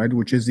people, right?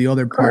 Which is the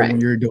other part. Correct.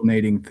 When you're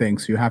donating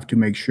things. You have to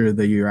make sure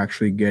that you're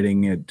actually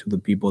getting it to the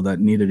people that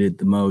needed it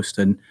the most.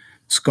 And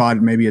Scott,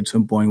 maybe at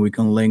some point we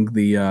can link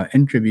the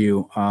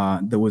interview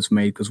that was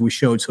made, because we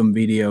showed some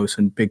videos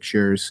and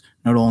pictures,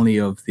 not only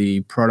of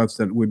the products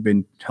that we've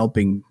been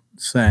helping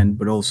send,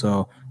 but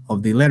also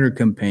of the letter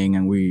campaign.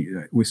 And we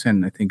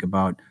sent, I think,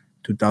 about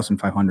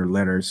 2,500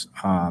 letters.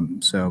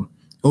 So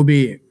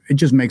it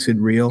just makes it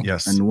real.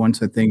 Yes. And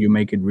once I think you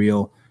make it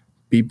real,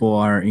 people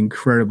are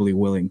incredibly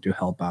willing to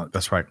help out.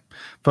 That's right.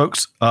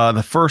 Folks,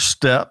 the first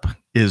step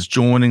is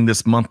joining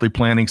this monthly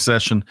planning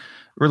session,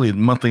 really a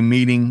monthly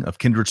meeting of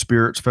Kindred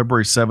Spirits,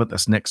 February 7th.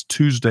 That's next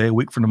Tuesday, a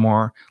week from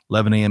tomorrow,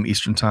 11 a.m.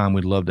 Eastern Time.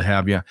 We'd love to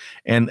have you.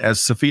 And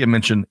as Sophia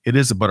mentioned, it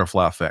is a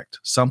butterfly effect.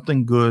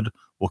 Something good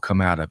will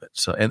come out of it.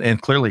 So,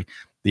 and clearly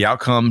the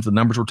outcomes, the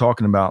numbers we're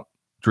talking about,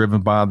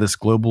 driven by this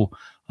global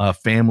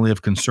family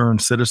of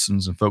concerned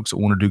citizens and folks that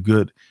want to do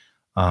good,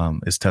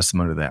 is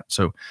testimony to that.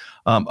 So,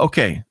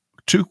 okay.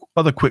 Two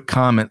other quick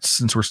comments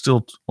since we're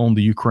still on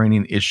the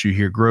Ukrainian issue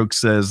here. Greg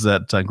says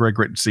that, Greg,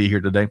 great to see you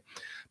here today.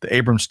 The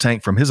Abrams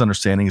tank, from his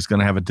understanding, is going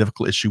to have a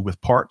difficult issue with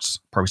parts,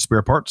 probably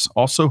spare parts.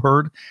 Also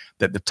heard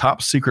that the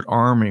top secret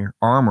armor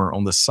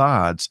on the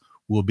sides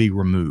will be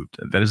removed.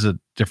 That is a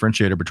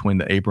differentiator between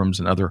the Abrams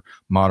and other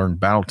modern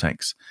battle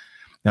tanks.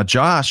 Now,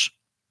 Josh,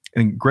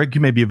 and Greg,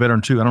 you may be a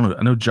veteran too. I don't know.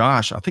 I know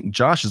Josh. I think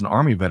Josh is an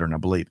Army veteran, I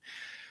believe.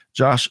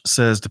 Josh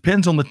says,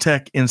 depends on the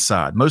tech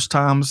inside. Most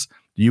times,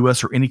 the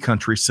U.S. or any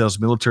country sells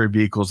military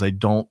vehicles. They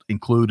don't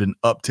include an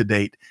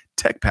up-to-date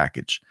tech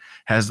package.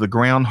 Has the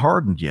ground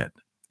hardened yet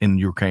in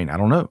Ukraine? I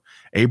don't know.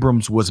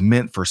 Abrams was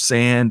meant for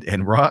sand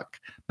and rock.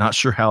 Not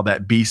sure how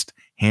that beast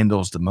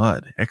handles the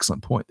mud.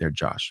 Excellent point there,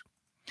 Josh.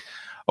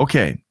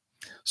 Okay,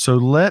 so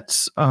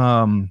let's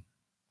and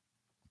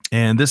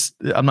this,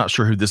 I'm not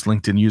sure who this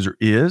LinkedIn user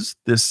is.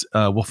 This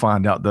we'll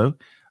find out though.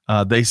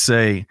 They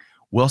say,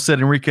 well said,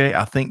 Enrique.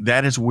 I think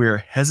that is where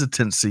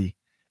hesitancy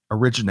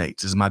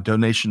originates. Is my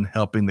donation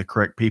helping the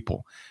correct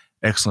people?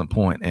 Excellent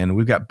point. And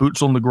we've got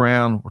boots on the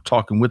ground. We're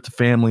talking with the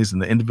families and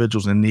the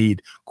individuals in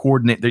need.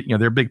 Coordinate.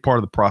 They're a big part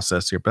of the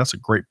process here. But that's a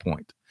great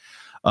point.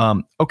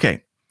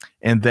 Okay,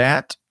 and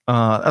that's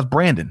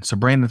Brandon. So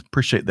Brandon,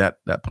 appreciate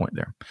that point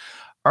there.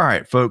 All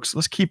right, folks,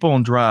 let's keep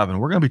on driving.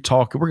 We're going to be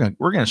talking. We're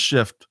going to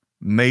shift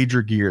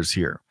major gears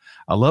here.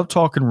 I love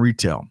talking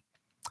retail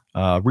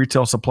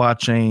supply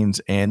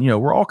chains, and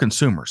we're all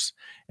consumers.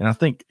 And I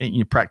think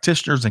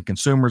practitioners and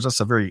consumers, that's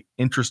a very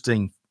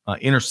interesting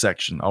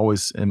intersection,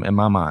 always in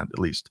my mind, at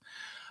least.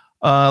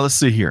 Let's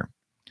see here.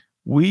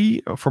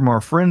 We, from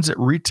our friends at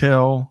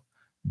Retail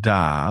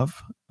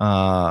Dive,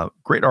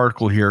 great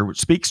article here,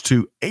 which speaks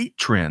to 8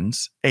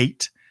 trends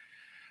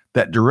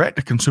that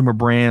direct-to-consumer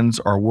brands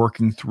are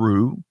working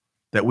through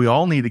that we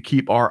all need to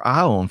keep our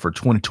eye on for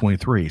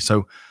 2023.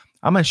 So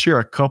I'm going to share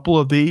a couple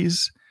of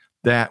these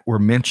that were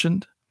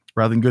mentioned,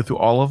 rather than go through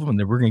all of them, and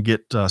then we're going to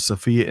get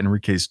Sophia and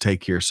Enrique's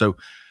take here. So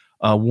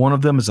one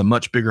of them is a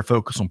much bigger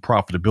focus on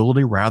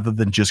profitability rather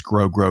than just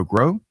grow.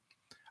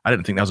 I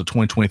didn't think that was a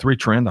 2023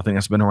 trend. I think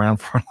that's been around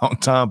for a long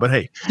time, but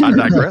hey, I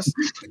digress.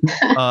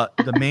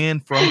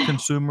 Demand from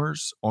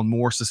consumers on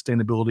more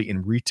sustainability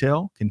in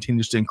retail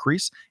continues to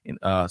increase.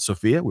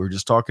 Sophia, we were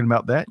just talking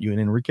about that, you and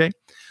Enrique.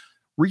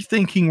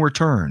 Rethinking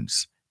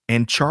returns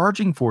and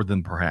charging for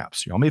them,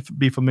 perhaps. Y'all may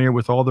be familiar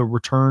with all the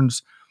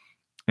returns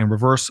and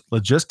reverse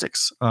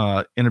logistics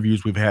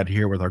interviews we've had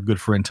here with our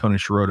good friend Tony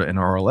Sciarrotta and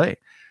RLA,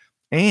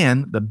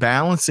 and the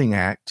balancing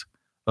act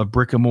of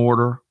brick and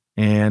mortar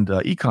and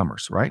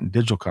e-commerce, right, and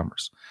digital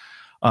commerce.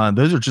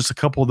 Those are just a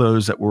couple of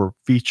those that were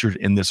featured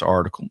in this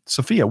article.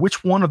 Sophia,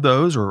 which one of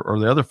those or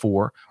the other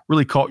 4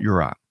 really caught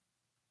your eye?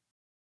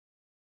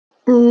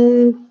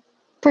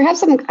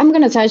 Perhaps I'm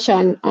going to touch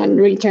on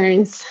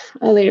returns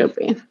a little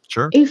bit.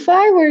 Sure. If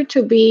I were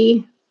to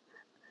be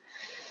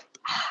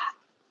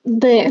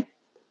the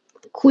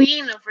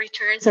queen of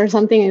returns or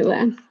something like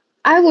that,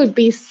 I would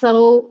be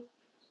so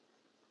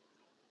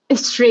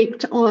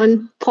strict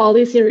on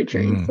policy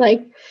returns.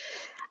 Like,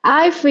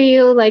 I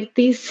feel like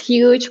this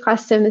huge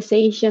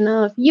customization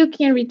of you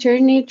can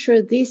return it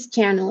through this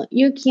channel,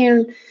 you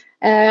can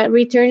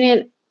return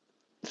it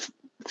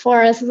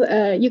for us,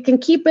 you can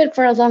keep it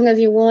for as long as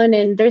you want,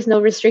 and there's no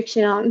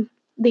restriction on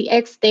the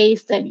X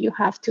days that you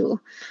have to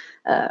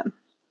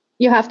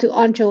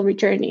until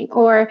returning,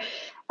 or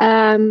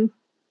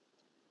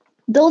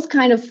those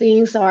kind of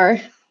things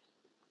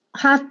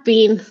have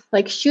been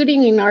like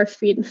shooting in our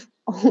feet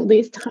all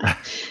this time.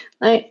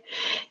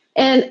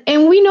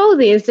 And we know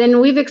this,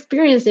 and we've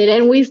experienced it,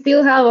 and we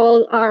still have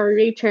all our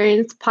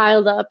returns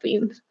piled up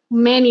in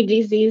many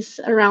DCs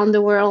around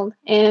the world.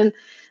 And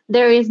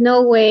there is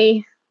no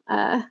way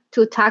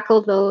to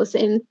tackle those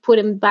and put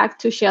them back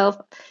to shelf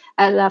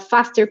at a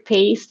faster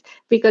pace,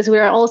 because we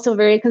are also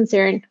very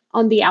concerned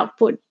on the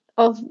output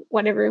of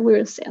whatever we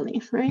were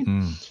selling, right?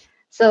 Mm.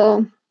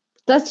 So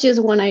that's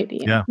just one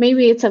idea. Yeah.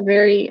 Maybe it's a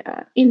very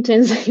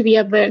intense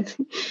idea, but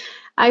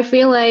I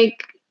feel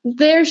like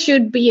there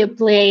should be a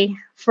play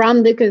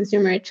from the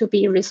consumer to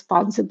be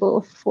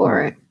responsible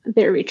for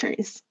their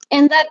returns.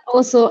 And that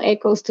also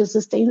echoes to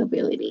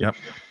sustainability. Yep.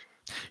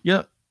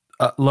 Yeah.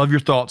 Love your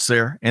thoughts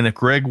there. And if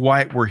Greg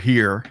White were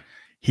here,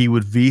 he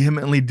would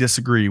vehemently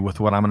disagree with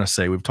what I'm going to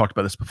say. We've talked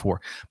about this before.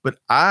 But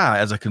I,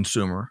 as a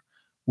consumer,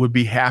 would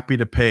be happy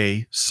to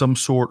pay some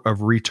sort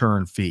of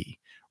return fee,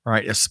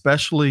 right?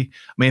 Especially,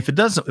 I mean,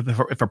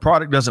 if a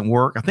product doesn't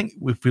work, I think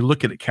if we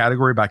look at it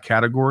category by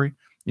category,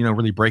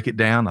 really break it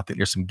down, I think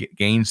there's some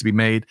gains to be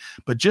made.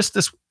 But just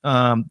this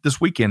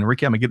weekend,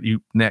 Ricky, I'm going to get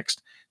you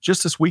next.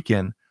 Just this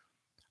weekend,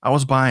 I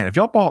was buying, if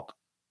y'all bought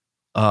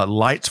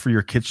lights for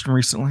your kitchen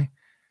recently,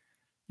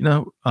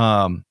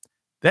 that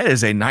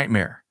is a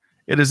nightmare.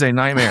 It is a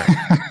nightmare.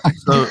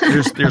 So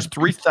there's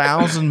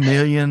 3,000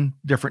 million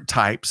different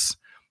types,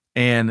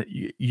 and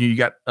you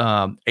got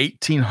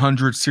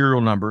 1,800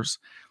 serial numbers.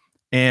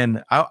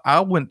 And I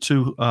went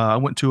to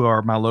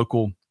my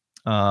local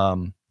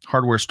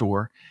hardware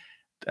store.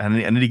 I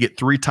need to get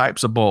 3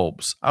 types of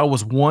bulbs. I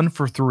was 1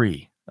 for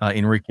 3,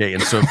 Enrique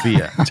and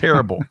Sophia.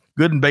 Terrible.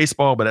 Good in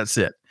baseball, but that's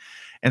it.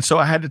 And so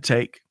I had to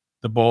take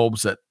the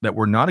bulbs that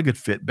were not a good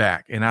fit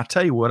back. And I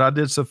tell you what I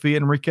did, Sophia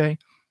and Enrique.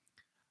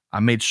 I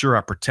made sure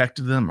I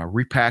protected them. I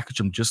repackaged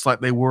them just like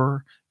they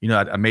were.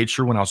 I made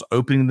sure when I was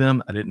opening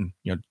them, I didn't,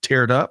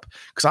 tear it up,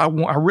 because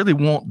I really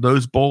want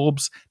those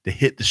bulbs to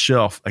hit the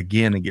shelf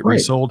again and get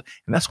resold.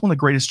 And that's one of the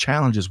greatest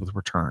challenges with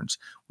returns.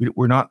 They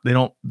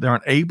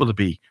aren't able to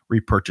be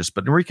repurchased.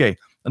 But Enrique,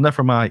 enough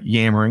of my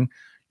yammering.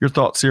 Your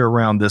thoughts here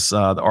around this,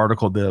 the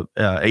article, the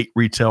 8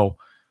 retail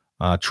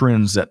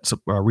trends that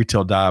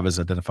Retail Dive has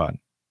identified.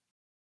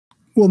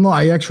 Well, no,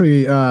 I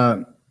actually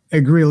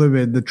agree a little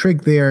bit. The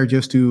trick there,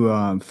 just to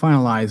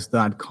finalize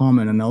that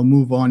comment, and I'll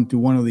move on to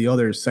one of the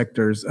other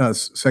segments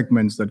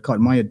that caught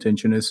my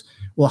attention, is,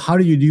 well, how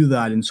do you do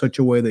that in such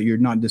a way that you're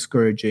not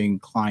discouraging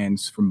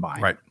clients from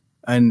buying? Right.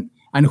 And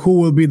who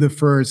will be the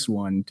first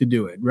one to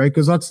do it, right?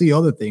 Because that's the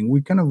other thing.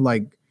 We kind of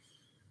like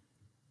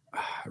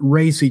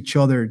race each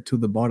other to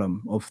the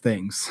bottom of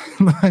things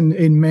and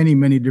in many,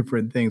 many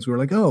different things. We're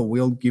like, oh,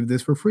 we'll give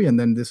this for free, and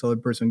then this other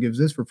person gives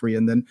this for free,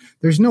 and then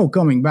there's no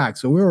coming back.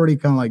 So we're already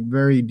kind of like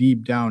very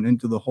deep down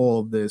into the hole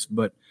of this.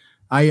 But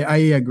I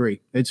agree.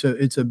 It's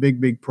a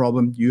big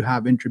problem. You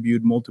have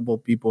interviewed multiple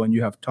people, and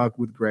you have talked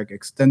with Greg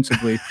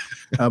extensively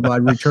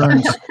about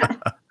returns,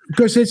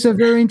 because it's a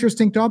very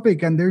interesting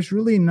topic, and there's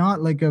really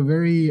not like a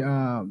very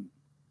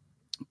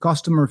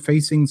customer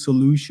facing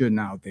solution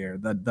out there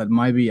that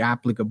might be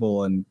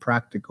applicable and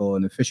practical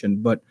and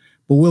efficient, but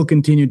we'll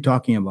continue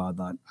talking about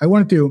that. I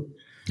wanted to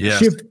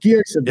shift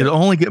gears a bit. It'll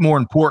only get more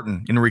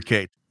important,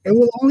 Enrique. It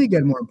will only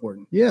get more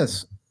important.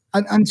 Yes.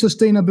 And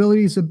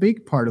sustainability is a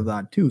big part of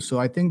that too. So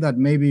I think that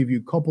maybe if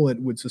you couple it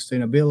with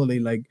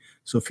sustainability, like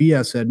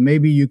Sophia said,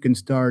 maybe you can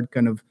start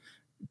kind of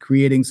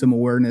creating some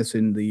awareness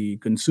in the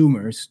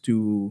consumers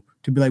to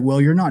be like, well,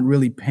 you're not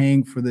really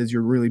paying for this.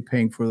 You're really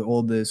paying for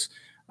all this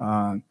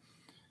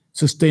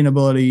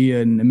sustainability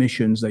and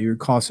emissions that you're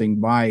causing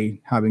by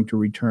having to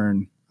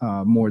return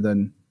more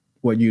than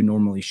what you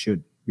normally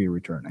should be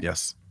returning.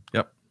 Yes.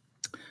 Yep.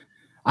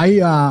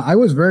 I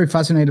was very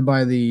fascinated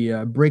by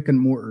the brick and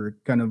mortar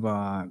kind of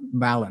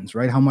balance,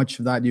 right? How much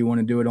of that do you want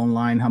to do it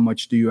online? How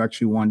much do you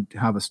actually want to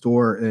have a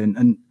store?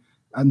 And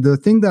the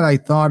thing that I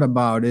thought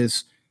about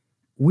is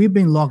we've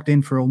been locked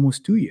in for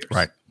almost 2 years.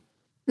 Right.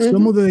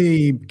 Some of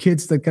the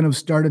kids that kind of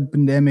started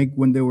pandemic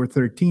when they were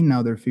 13,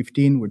 now they're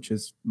 15, which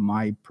is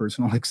my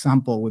personal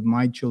example with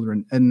my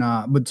children. And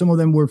but some of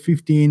them were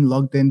 15,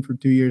 logged in for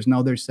 2 years.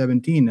 Now they're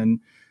 17. And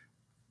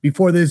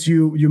before this,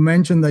 you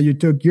mentioned that you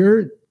took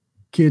your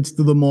kids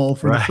to the mall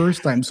for the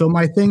first time. So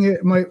I'm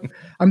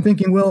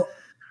thinking, well,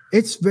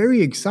 it's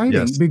very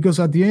exciting because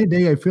at the end of the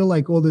day, I feel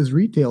like all these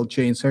retail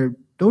chains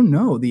don't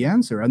know the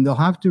answer, and they'll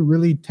have to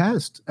really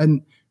test.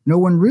 And no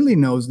one really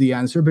knows the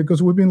answer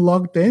because we've been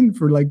locked in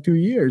for like 2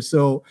 years.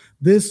 So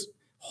this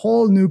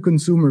whole new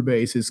consumer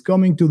base is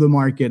coming to the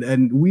market,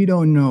 and we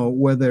don't know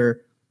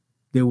whether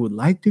they would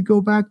like to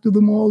go back to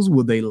the malls.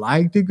 Would they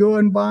like to go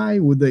and buy?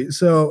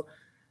 So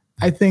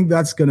I think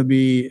that's going to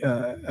be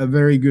a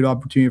very good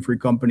opportunity for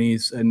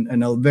companies,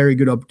 and a very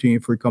good opportunity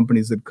for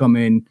companies that come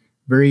in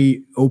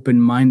very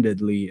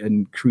open-mindedly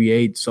and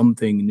create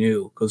something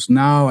new. Because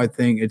now I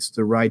think it's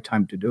the right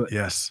time to do it.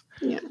 Yes.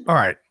 Yeah. All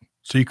right.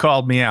 So you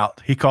called me out.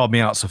 He called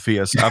me out,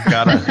 Sophia. So I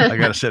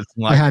gotta shed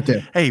some light. I had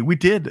to. Hey, we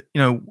did.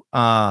 When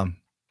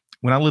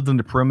I lived in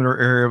the perimeter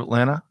area of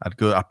Atlanta,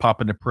 I pop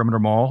into Perimeter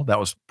Mall. That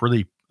was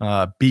pretty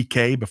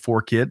BK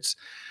before kids.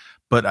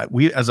 But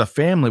we, as a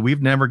family,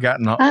 we've never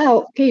gotten.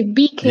 Oh, okay,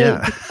 BK.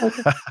 Yeah.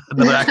 Okay.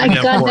 I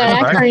got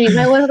that acronym.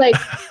 I was like.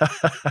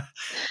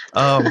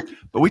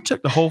 But we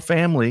took the whole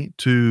family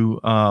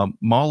to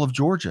Mall of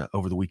Georgia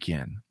over the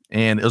weekend.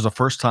 And it was the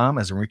first time,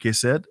 as Enrique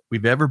said,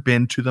 we've ever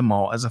been to the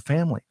mall as a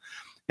family.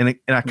 And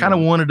I kind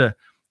of wanted to,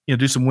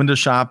 do some window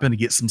shopping to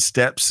get some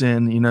steps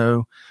in,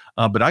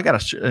 But I got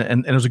to,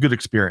 and it was a good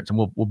experience,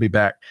 and we'll be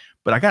back.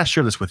 But I got to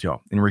share this with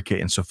y'all, Enrique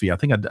and Sophia. I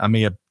think I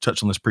may have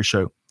touched on this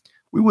pre-show.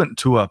 We went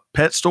to a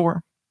pet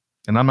store,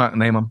 and I'm not going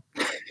to name them,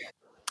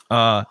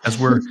 as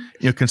we're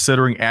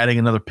considering adding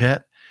another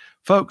pet.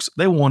 Folks,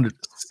 they wanted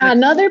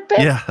another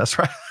pet. Yeah, that's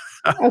right.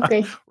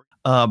 Okay.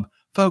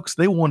 Folks,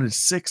 they wanted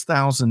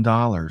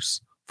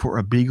 $6,000 for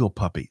a beagle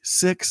puppy.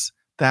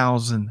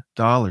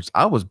 $6,000.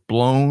 I was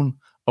blown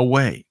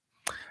away.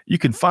 You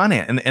can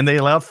finance, and they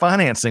allowed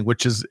financing,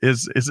 which is an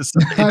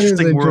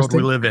interesting world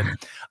we live in.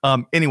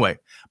 Anyway,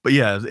 but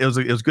yeah, it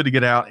was good to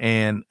get out,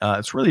 and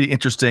it's really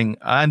interesting.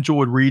 I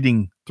enjoyed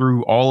reading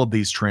through all of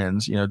these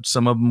trends.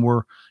 Some of them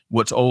were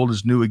what's old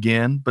is new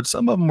again, but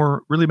some of them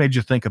were really made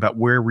you think about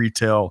where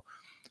retail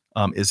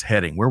is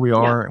heading, where we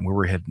are, and where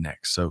we're heading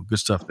next. So good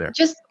stuff there.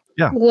 Just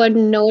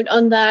one note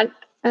on that,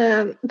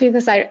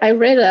 because I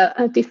read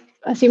a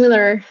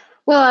similar,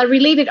 a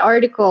related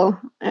article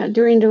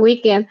during the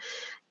weekend.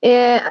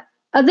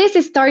 This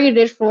is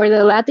targeted for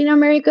the Latin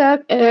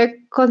America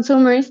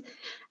consumers,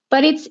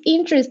 but it's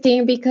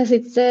interesting because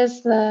it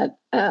says that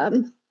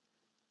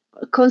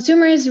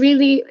consumers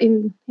really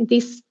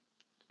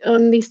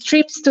on these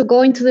trips to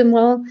go into the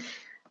mall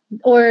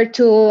or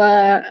to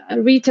a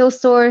retail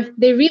store,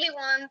 they really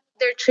want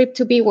their trip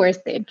to be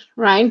worth it,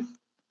 right?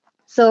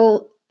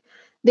 So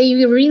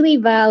they really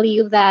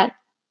value that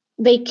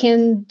they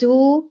can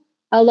do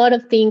a lot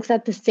of things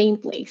at the same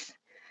place.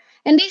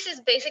 And this is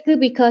basically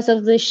because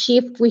of the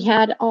shift we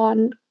had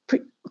on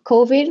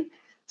COVID.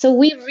 So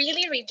we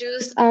really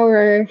reduced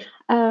our,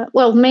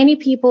 many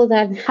people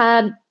that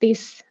had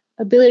this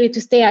ability to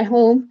stay at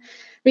home,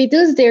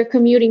 reduced their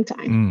commuting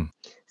time.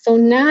 So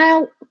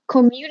now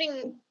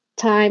commuting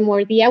time,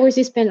 or the hours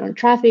you spend on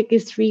traffic,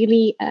 is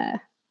really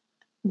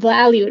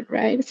valued,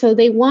 right? So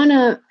they want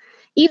to,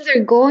 if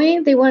they're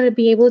going, they want to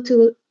be able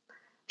to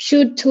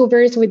shoot two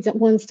birds with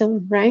one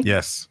stone, right?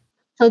 Yes.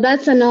 So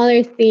that's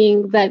another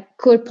thing that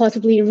could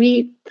possibly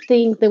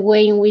rethink the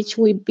way in which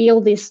we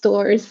build these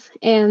stores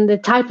and the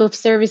type of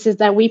services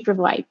that we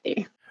provide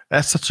there.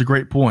 That's such a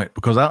great point,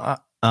 because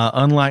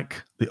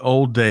unlike the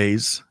old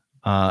days,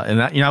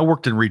 I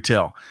worked in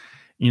retail,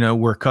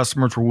 where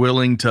customers were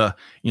willing to,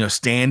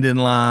 stand in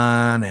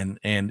line,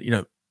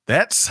 and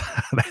that's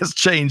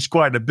changed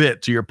quite a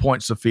bit, to your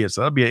point, Sophia.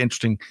 So that'll be an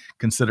interesting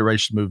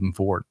consideration moving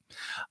forward.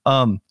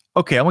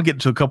 Okay, I want to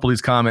get to a couple of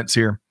these comments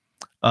here.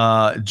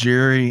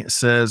 Jerry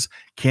says,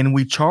 can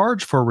we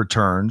charge for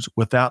returns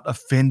without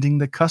offending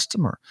the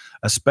customer,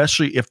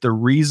 especially if the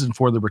reason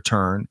for the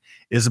return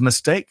is a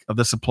mistake of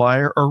the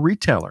supplier or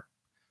retailer?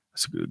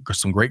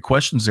 Some great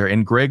questions there.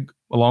 And Greg,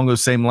 along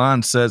those same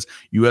lines, says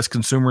U.S.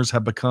 consumers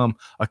have become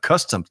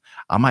accustomed,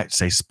 I might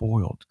say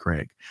spoiled,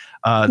 Greg,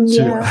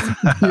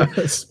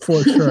 Yes,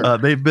 for sure.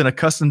 They've been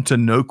accustomed to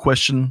no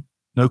questions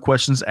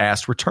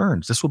asked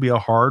returns. This will be a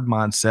hard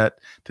mindset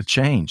to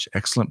change.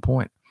 Excellent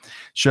point.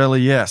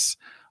 Shelley, yes,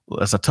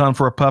 that's a ton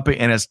for a puppy.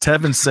 And as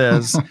Tevin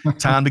says,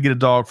 time to get a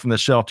dog from the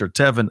shelter.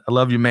 Tevin, I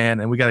love you,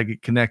 man, and we got to get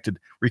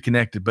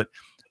reconnected. But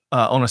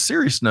on a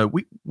serious note,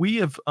 we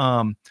have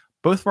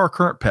both of our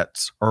current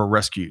pets are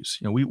rescues.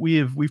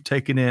 We've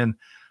taken in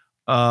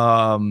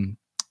I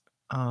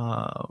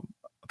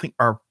think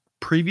our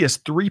previous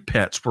 3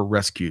 pets were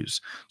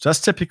rescues. So that's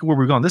typically where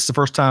we've gone. This is the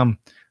first time,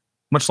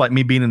 much like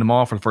me being in the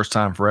mall for the first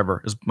time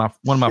forever, is one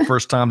of my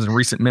first times in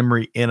recent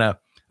memory in a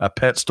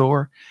pet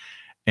store.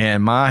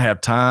 And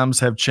times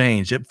have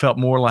changed. It felt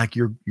more like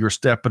you're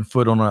stepping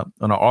foot on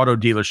an auto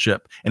dealership,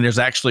 and there's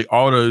actually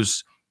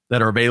autos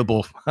that are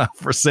available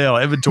for sale.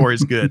 Inventory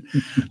is good.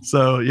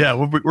 So yeah,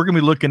 we're going to be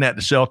looking at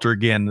the shelter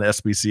again, the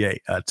SPCA.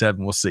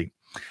 Tevin, we'll see.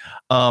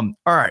 All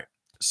right.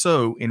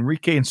 So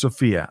Enrique and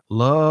Sophia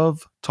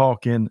love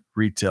talking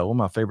retail. One of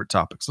my favorite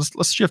topics.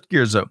 Let's shift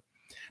gears though.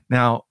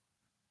 Now,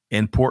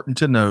 important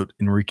to note,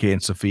 Enrique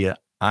and Sophia,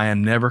 I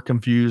am never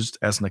confused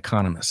as an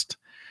economist.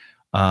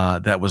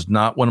 That was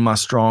not one of my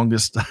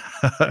strongest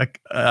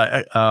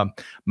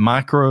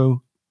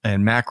micro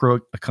and macro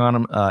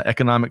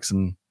economics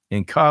in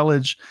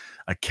college.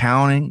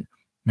 Accounting,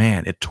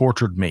 man, it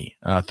tortured me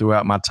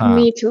throughout my time.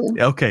 Me too.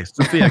 Okay,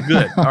 Sophia,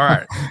 good. All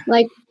right.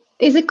 Like,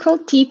 is it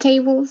called tea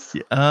tables?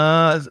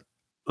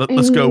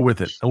 Let's go with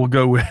it. We'll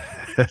go with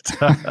it.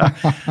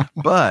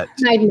 But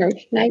nightmare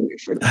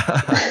for me.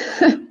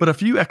 But a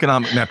few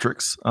economic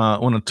metrics I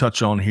want to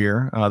touch on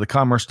here. The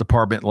Commerce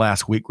Department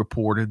last week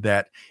reported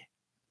that,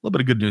 a little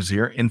bit of good news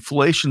here,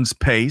 inflation's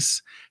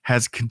pace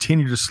has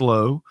continued to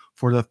slow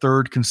for the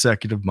 3rd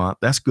consecutive month.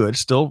 That's good.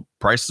 Still,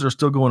 prices are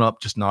still going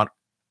up, just not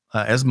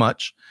as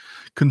much.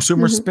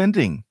 Consumer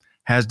spending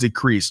has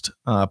decreased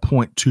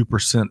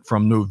 0.2%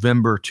 from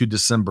November to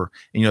December.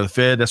 And, the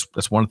Fed,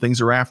 that's one of the things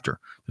they're after.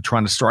 They're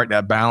trying to strike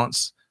that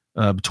balance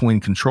between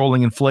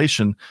controlling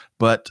inflation,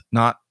 but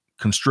not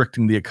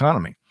constricting the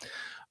economy.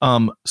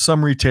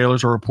 Some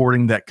retailers are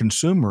reporting that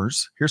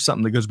consumers, here's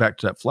something that goes back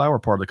to that flower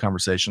part of the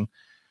conversation,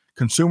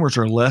 consumers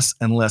are less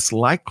and less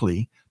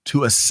likely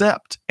to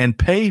accept and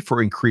pay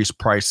for increased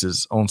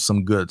prices on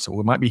some goods. So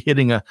we might be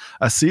hitting a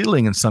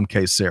ceiling in some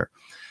case there.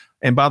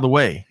 And by the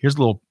way, here's a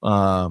little,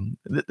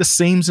 this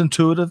seems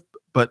intuitive,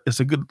 but it's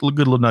a good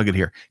little nugget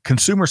here.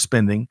 Consumer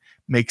spending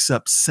makes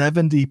up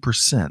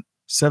 70%,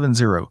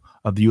 70,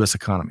 of the U.S.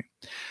 economy.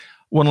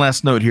 One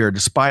last note here.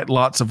 Despite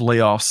lots of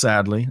layoffs,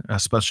 sadly,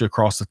 especially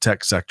across the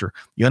tech sector,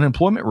 the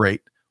unemployment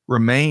rate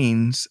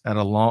remains at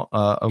a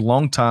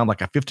long time,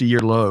 like a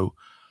 50-year low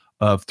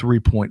of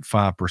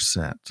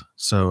 3.5%.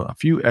 So a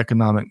few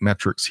economic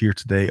metrics here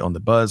today on The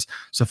Buzz.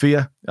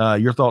 Sophia,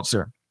 your thoughts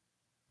there?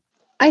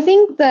 I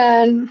think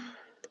that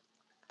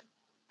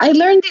I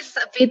learned this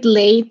a bit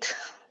late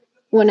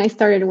when I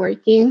started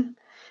working,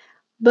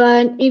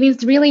 but it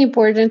is really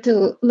important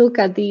to look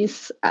at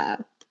these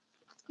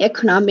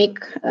economic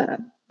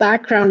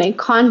background and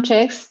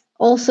context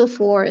also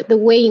for the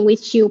way in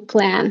which you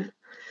plan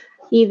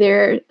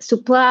either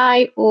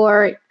supply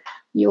or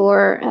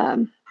your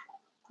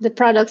the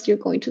products you're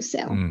going to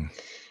sell.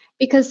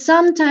 Because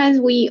sometimes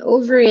we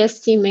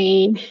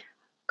overestimate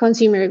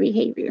consumer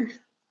behavior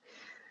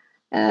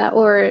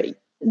or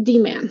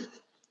demand.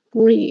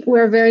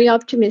 We're very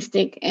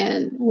optimistic,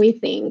 and we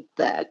think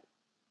that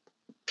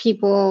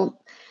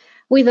people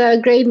with a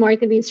great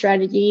marketing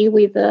strategy,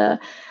 with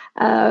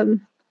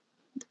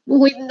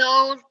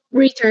no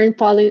return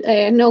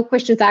policy, no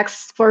questions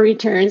asked for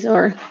returns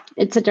or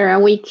etc.,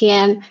 we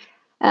can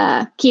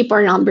keep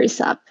our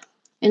numbers up.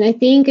 And I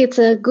think it's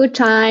a good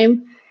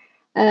time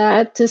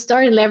to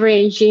start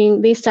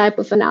leveraging this type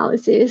of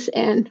analysis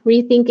and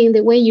rethinking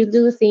the way you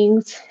do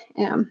things,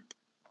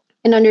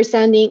 and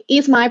understanding,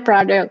 is my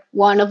product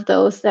one of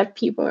those that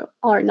people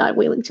are not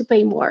willing to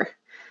pay more?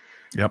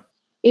 Yep.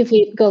 If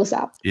it goes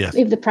up, yes.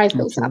 If the price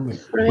goes up,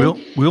 right?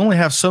 We only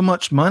have so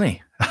much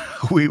money.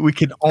 we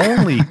can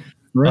only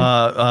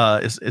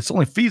right. It's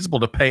only feasible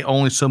to pay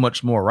only so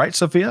much more, right,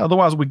 Sophia?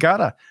 Otherwise, we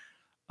gotta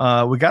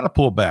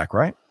pull back,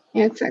 right?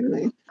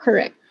 Exactly,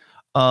 correct.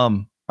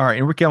 All right,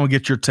 Enrique, I'm gonna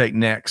get your take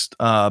next.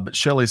 But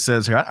Shelley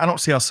says here, I don't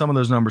see how some of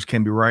those numbers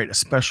can be right,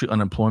 especially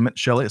unemployment.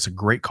 Shelley, it's a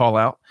great call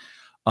out.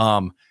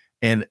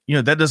 And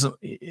that doesn't.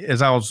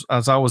 As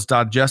I was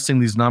digesting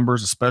these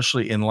numbers,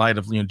 especially in light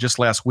of just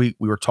last week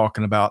we were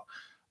talking about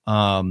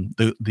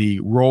the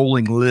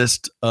rolling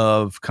list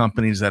of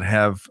companies that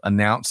have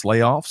announced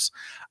layoffs.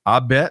 I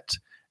bet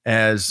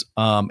as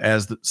some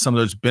of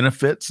those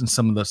benefits and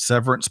some of the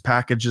severance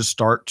packages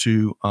start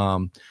to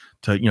come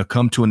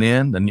to an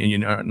end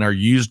and are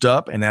used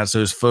up, and as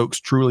those folks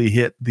truly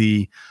hit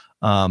the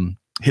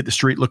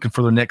street looking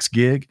for their next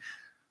gig,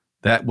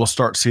 that we'll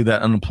start to see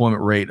that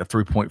unemployment rate of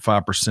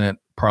 3.5%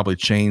 probably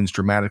change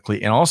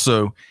dramatically. And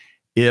also,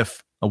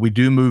 if we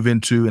do move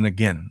into, and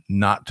again,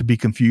 not to be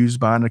confused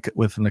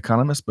with an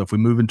economist, but if we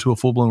move into a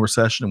full-blown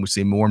recession and we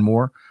see more and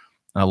more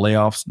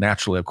layoffs,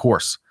 naturally, of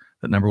course,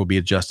 that number will be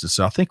adjusted.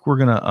 So I think we're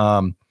going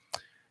to,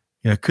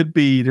 it could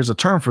be, there's a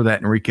term for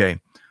that, Enrique,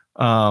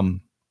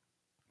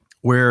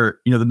 where,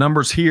 the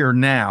number's here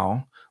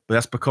now, but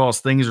that's because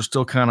things are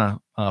still kind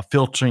of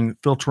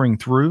filtering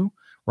through.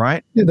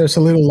 Right? Yeah, there's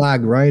a little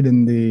lag, right,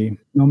 in the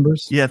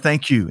numbers. Yeah,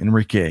 thank you,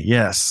 Enrique.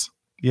 Yes,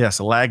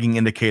 a lagging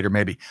indicator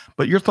maybe.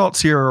 But your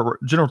thoughts here, or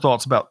general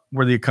thoughts about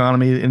where the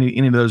economy,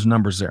 any of those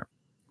numbers there?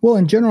 Well,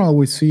 in general,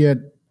 we see it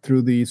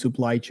through the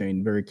supply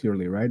chain very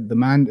clearly, right?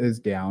 Demand is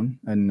down,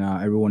 and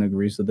everyone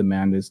agrees that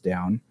demand is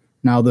down.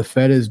 Now, the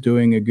Fed is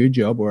doing a good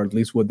job, or at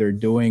least what they're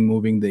doing,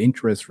 moving the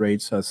interest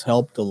rates has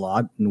helped a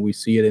lot, and we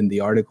see it in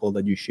the article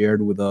that you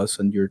shared with us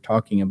and you're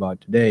talking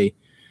about today.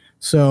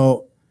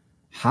 So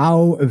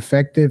how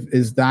effective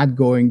is that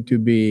going to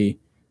be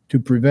to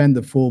prevent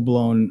the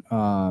full-blown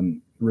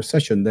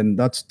recession? Then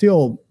we're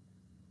still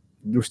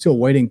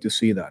waiting to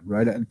see that,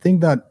 right? I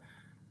think that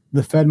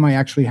the Fed might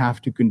actually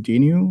have to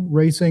continue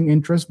raising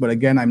interest, but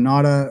again, I'm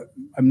not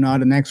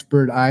an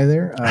expert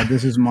either.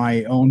 This is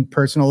my own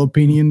personal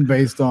opinion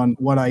based on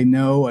what I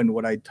know and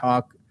what I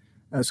talk,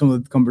 some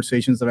of the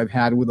conversations that I've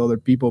had with other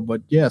people.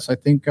 But yes, I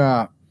think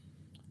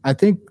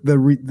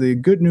the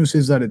good news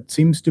is that it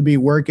seems to be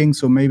working.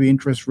 So maybe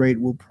interest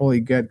rate will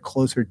probably get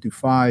closer to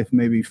 5,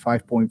 maybe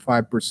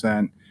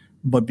 5.5%.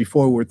 But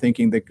before we're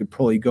thinking they could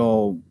probably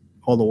go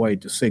all the way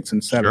to 6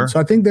 and 7. Sure. So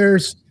I think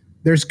there's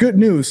good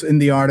news in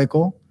the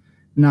article.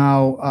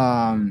 Now,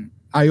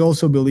 I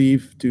also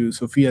believe, to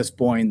Sophia's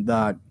point,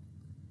 that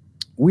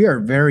we are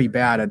very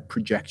bad at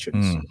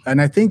projections.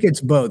 And I think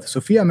it's both.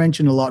 Sophia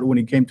mentioned a lot when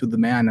it came to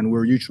demand, and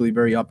we're usually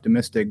very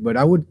optimistic. But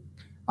I would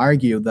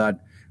argue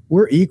that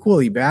we're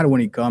equally bad when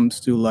it comes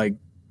to like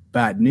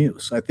bad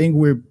news. I think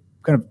we're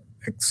kind of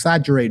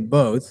exaggerate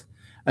both.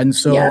 And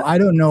so I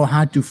don't know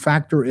how to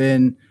factor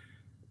in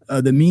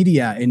the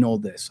media in all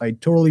this. I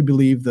totally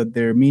believe that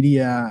their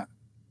media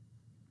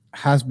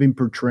has been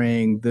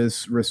portraying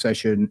this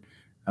recession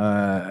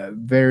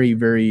very,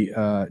 very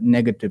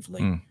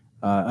negatively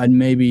and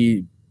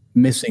maybe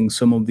missing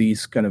some of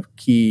these kind of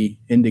key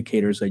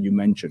indicators that you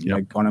mentioned,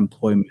 like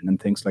unemployment and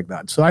things like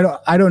that. So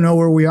I don't know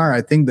where we are.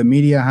 I think the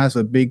media has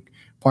a big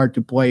part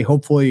to play.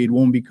 Hopefully it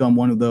won't become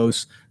one of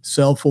those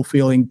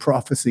self-fulfilling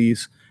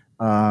prophecies.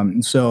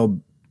 So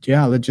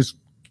let's just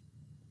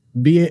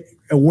be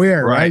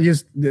aware, right?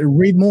 Just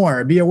read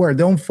more, be aware.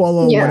 Don't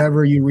follow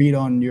whatever you read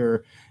on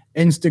your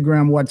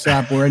Instagram,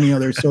 WhatsApp, or any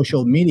other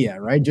social media,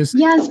 right? Just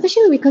Yeah,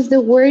 especially because the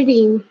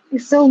wording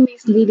is so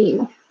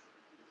misleading.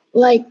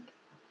 Like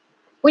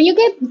when you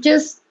get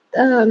just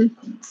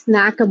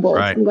snackables,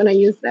 Right. I'm gonna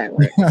use that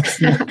word.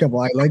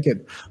 snackable. I like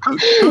it.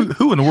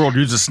 Who in the world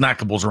uses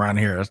snackables around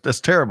here?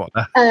 That's terrible.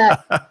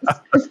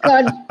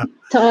 Scott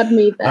taught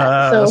me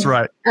that. So That's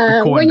right. We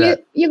coined when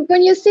that.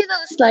 when you see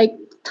those like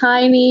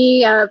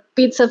tiny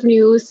bits of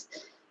news,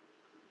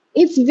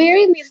 it's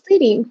very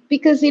misleading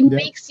because it Yeah.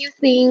 makes you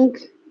think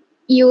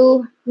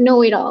you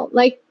know it all.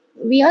 Like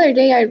the other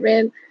day, I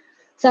read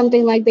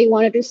something like they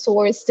wanted to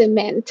source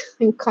cement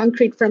and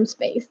concrete from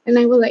space, and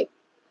I was like,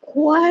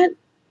 "What?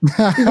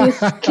 This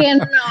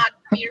cannot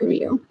be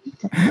real."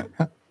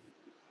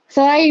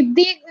 So I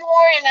dig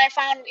more and I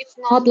found it's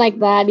not like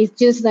that. It's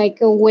just like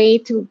a way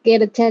to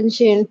get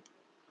attention.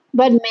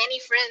 But many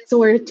friends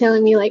were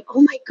telling me like,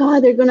 "Oh my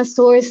God, they're gonna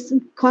source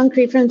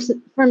concrete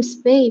from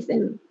space,"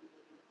 and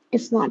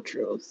it's not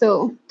true.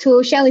 So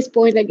to Shelly's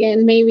point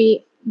again,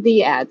 maybe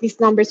these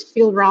numbers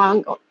feel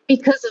wrong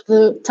because of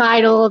the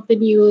title of the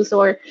news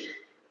or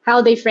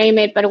how they frame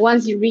it. But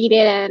once you read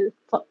it and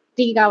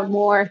dig out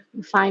more,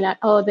 you find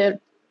out the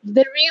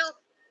real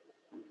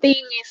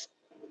thing is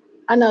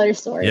another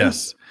story.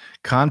 Yes.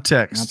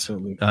 Context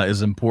Absolutely.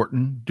 is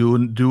important.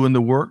 Doing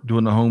the work,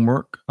 doing the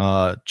homework,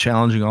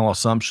 challenging all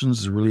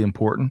assumptions is really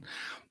important.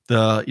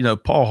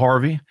 Paul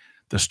Harvey,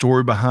 the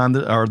story behind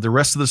it, or the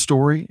rest of the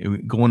story,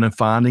 going and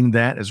finding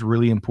that is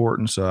really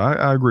important. So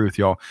I agree with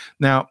y'all.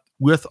 Now,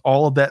 with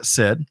all of that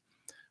said,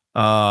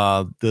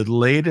 some of the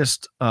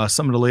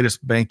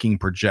latest banking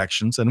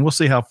projections, and we'll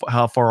see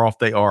how far off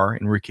they are,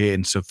 Enrique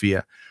and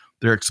Sophia.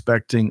 They're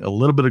expecting a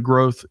little bit of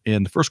growth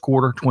in the first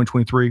quarter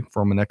 2023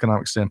 from an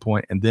economic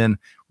standpoint, and then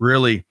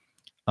really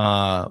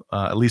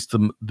at least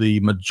the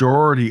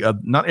majority of,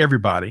 not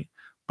everybody,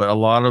 but a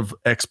lot of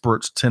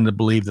experts tend to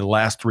believe the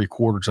last 3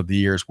 quarters of the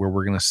year is where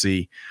we're going to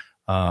see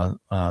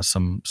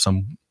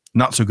some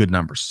not so good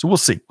numbers. So we'll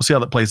see how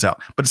that plays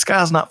out. But the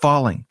sky's not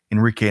falling,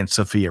 Enrique and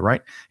Sophia,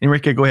 right?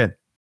 Enrique, go ahead.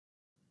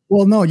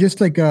 Well, no,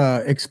 just like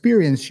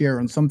experience share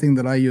on something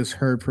that I just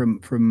heard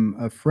from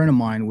a friend of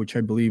mine, which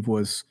I believe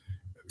was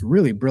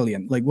really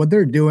brilliant. Like what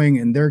they're doing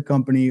in their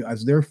company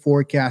as they're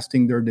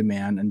forecasting their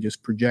demand and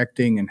just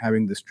projecting and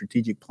having the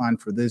strategic plan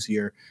for this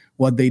year,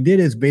 what they did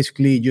is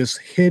basically just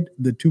hit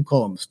the 2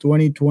 columns,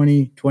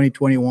 2020,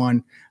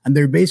 2021, and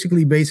they're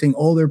basically basing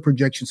all their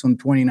projections on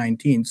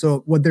 2019.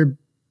 So what they're,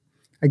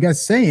 I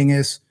guess, saying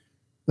is,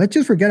 let's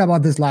just forget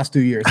about this last 2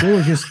 years. It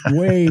was just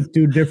way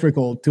too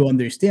difficult to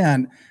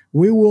understand.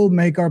 We will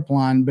make our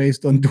plan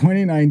based on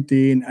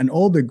 2019 and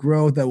all the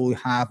growth that we'll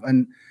have.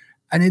 And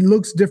it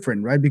looks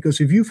different, right? Because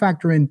if you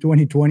factor in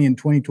 2020 and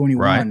 2021,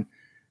 right,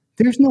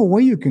 there's no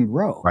way you can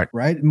grow,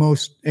 right?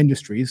 Most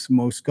industries,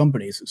 most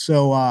companies.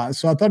 So I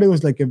thought it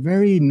was like a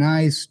very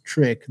nice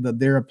trick that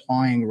they're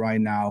applying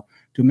right now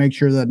to make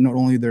sure that not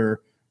only their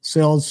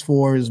sales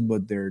force,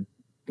 but their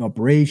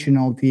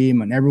operational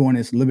team and everyone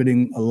is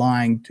living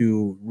aligned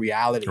to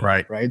reality,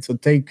 right? So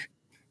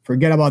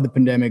forget about the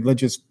pandemic.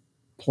 Let's just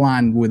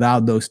plan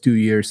without those 2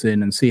 years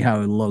in and see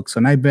how it looks.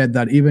 And I bet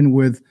that even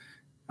with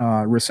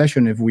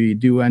recession, if we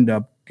do end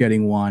up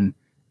getting one,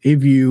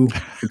 if you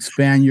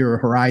expand your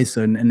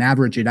horizon and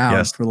average it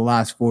out for the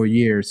last 4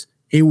 years,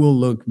 it will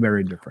look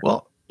very different.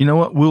 Well, you know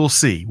what? We will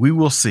see.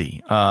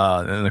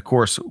 And of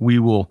course, we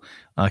will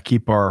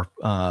keep our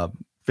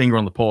finger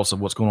on the pulse of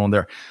what's going on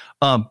there.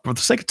 For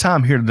the sake of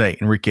time here today,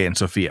 Enrique and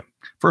Sophia,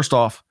 first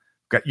off,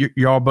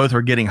 y'all both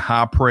are getting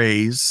high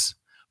praise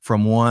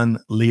from one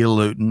Leah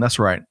Luton. That's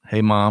right.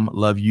 Hey, Mom,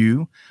 love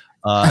you.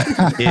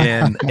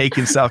 In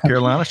Aiken, South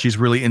Carolina. She's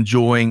really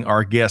enjoying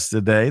our guest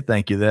today.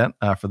 Thank you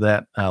for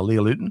that,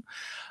 Leah Luton.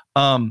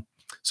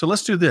 So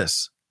let's do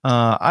this.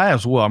 I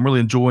as well. I'm really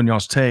enjoying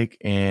y'all's take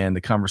and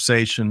the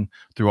conversation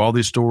through all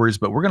these stories,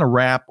 but we're going to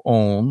wrap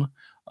on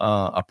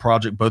a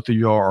project both of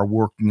y'all are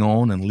working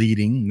on and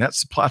leading, and that's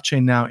Supply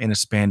Chain Now in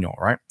Espanol,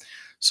 right?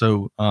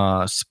 So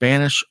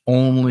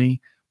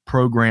Spanish-only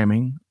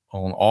programming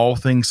on all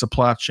things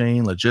supply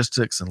chain,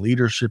 logistics, and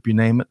leadership, you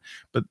name it.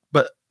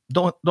 But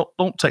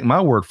don't take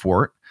my word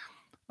for it.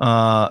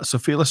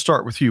 Sophia, let's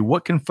start with you.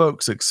 What can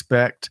folks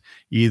expect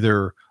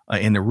either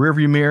in the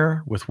rearview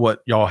mirror with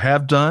what y'all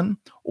have done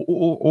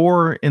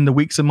or in the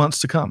weeks and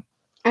months to come?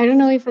 I don't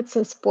know if it's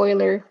a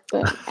spoiler,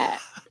 but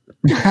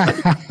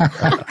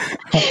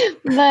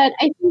but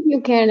I think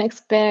you can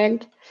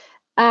expect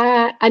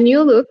a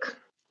new look,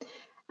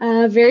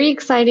 a very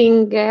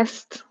exciting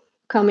guest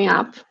coming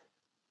up.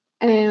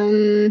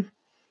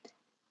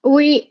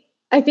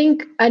 I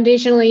think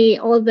additionally,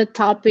 all the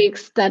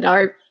topics that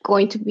are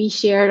going to be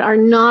shared are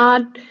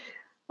not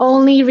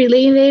only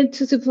related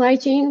to supply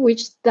chain,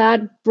 which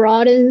that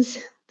broadens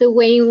the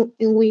way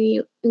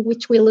in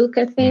which we look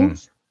at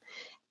things.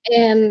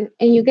 And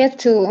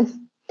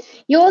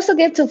you also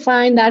get to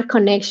find that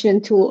connection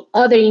to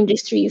other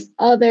industries,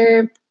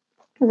 other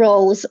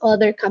roles,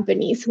 other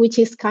companies, which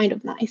is kind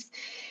of nice.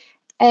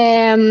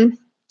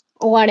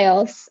 What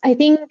else? I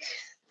think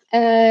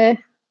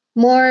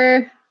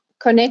more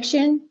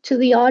connection to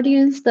the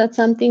audience. That's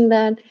something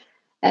that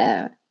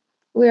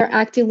we're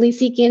actively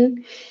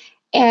seeking.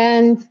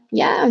 And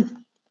yeah,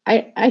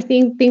 I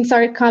think things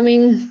are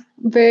coming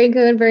very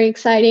good, very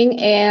exciting,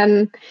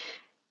 and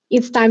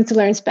it's time to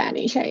learn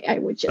Spanish. I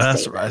would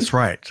just say that's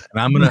right.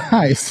 And I'm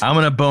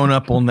gonna bone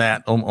up on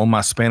that on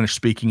my Spanish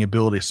speaking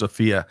ability,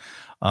 Sophia.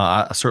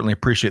 I certainly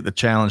appreciate the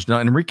challenge. Now,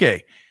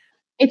 Enrique.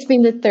 It's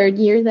been the third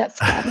year that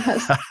Scott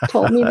has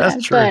told me that.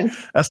 That's true.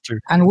 That's true.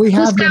 And we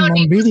have them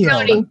on video.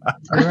 All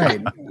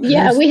right.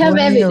 Yeah, There's we have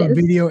evidence. Of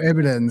video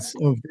evidence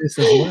of this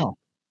as well.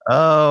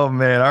 Oh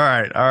man.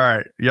 All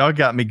right. Y'all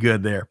got me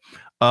good there.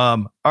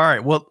 All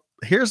right. Well,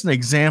 here's an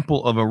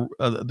example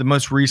of the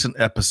most recent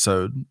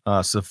episode,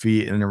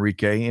 Sophia and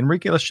Enrique.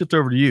 Enrique, let's shift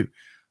over to you.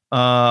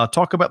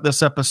 Talk about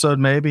this episode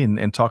maybe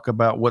and talk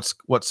about what's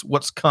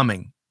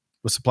coming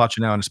with Supply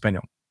Chain Now in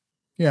Espanol.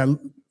 Yeah.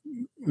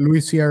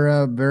 Luis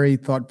Sierra, very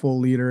thoughtful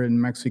leader in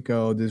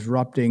Mexico,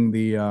 disrupting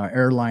the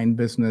airline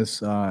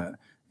business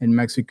in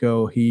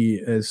Mexico. He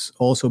is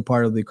also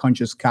part of the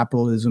conscious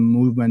capitalism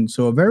movement.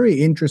 So a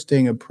very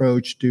interesting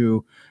approach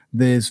to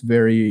this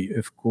very,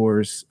 of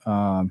course,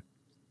 I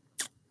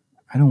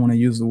don't want to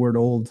use the word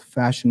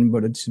old-fashioned,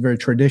 but it's a very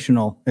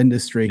traditional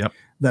industry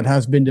that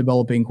has been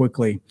developing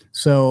quickly.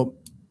 So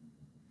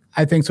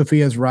I think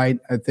Sophia's right.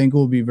 I think it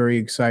will be very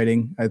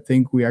exciting. I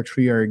think we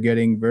actually are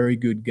getting very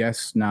good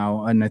guests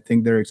now, and I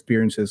think their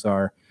experiences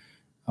are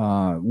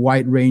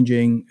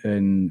wide-ranging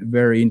and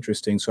very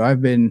interesting. So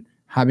I've been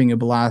having a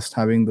blast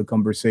having the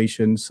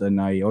conversations, and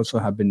I also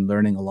have been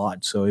learning a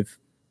lot. So if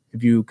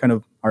you kind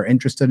of are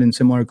interested in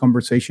similar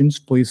conversations,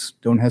 please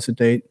don't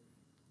hesitate.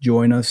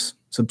 Join us,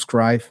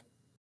 subscribe.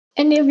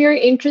 And if you're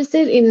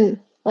interested in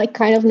like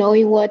kind of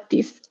knowing what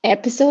this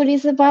episode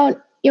is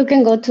about, you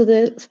can go to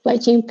the supply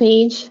chain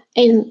page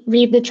and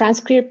read the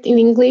transcript in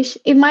English.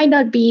 It might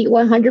not be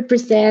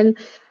 100%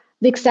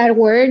 the exact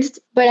words,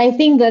 but I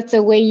think that's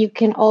a way you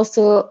can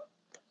also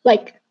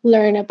like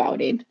learn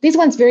about it. This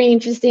one's very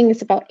interesting.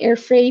 It's about air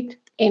freight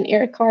and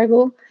air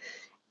cargo.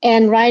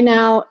 And right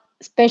now,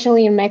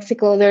 especially in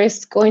Mexico, there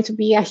is going to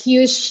be a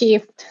huge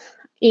shift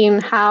in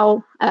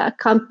how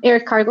air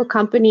cargo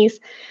companies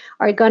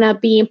are going to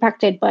be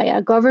impacted by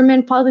a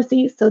government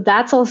policy. So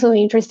that's also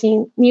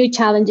interesting, new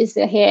challenges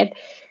ahead.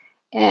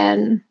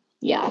 And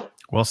yeah.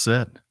 Well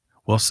said,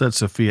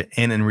 Sophia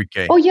and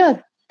Enrique. Oh yeah,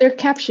 there are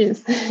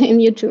captions in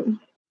YouTube.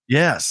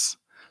 Yes.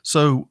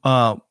 So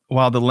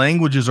while the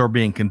languages are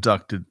being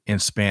conducted in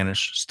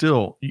Spanish,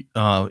 still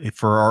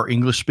for our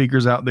English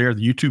speakers out there,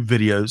 the YouTube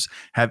videos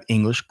have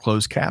English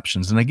closed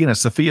captions. And again,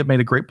 as Sophia made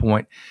a great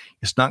point,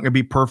 it's not going to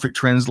be perfect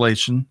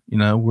translation. You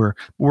know,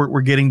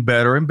 we're getting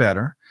better and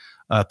better.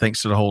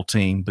 Thanks to the whole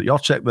team. But y'all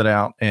check that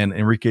out. And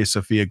Enrique,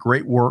 Sophia,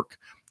 great work.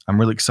 I'm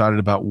really excited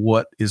about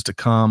what is to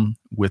come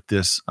with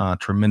this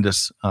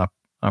tremendous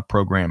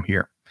program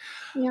here.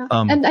 Yeah.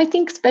 And I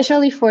think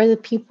especially for the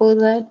people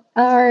that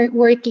are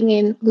working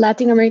in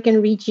Latin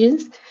American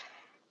regions,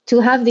 to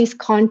have this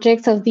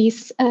context of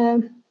these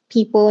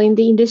people in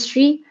the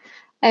industry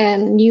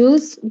and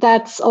news,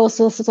 that's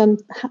also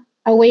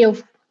a way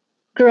of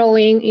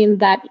growing in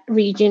that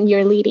region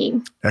you're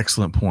leading.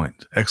 Excellent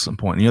point.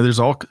 You know, there's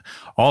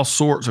all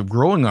sorts of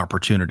growing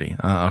opportunity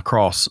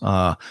across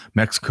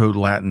Mexico,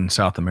 Latin,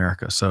 South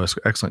America. So it's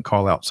an excellent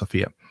call out,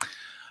 Sophia.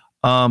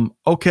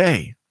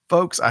 Okay,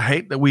 folks, I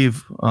hate that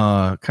we've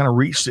kind of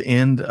reached the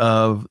end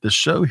of the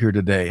show here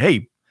today.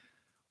 Hey,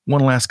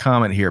 one last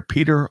comment here.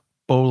 Peter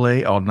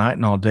Bole, all night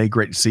and all day.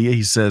 Great to see you.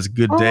 He says,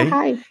 good day.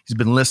 Hi. He's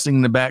been listening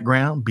in the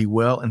background. Be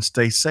well and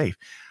stay safe.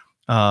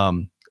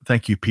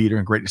 Thank you, Peter,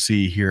 and great to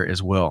see you here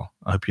as well.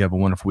 I hope you have a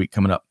wonderful week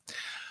coming up.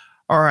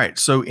 All right,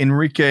 so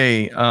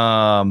Enrique,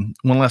 one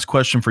last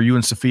question for you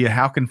and Sophia.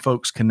 How can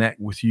folks connect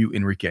with you,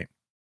 Enrique?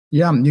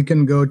 Yeah, you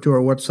can go to our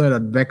website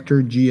at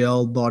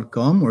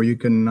vectorgl.com, or you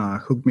can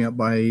hook me up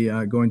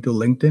by going to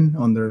LinkedIn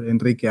under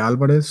Enrique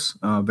Alvarez,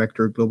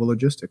 Vector Global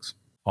Logistics.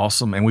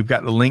 Awesome. And we've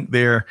got the link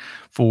there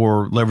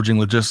for leveraging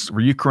logistics for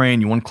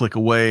Ukraine. You one click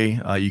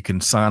away. You can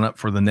sign up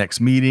for the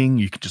next meeting.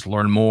 You can just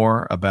learn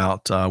more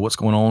about what's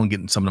going on,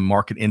 getting some of the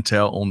market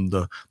intel on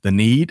the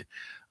need.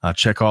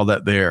 Check all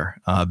that there,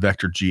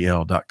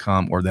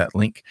 vectorgl.com or that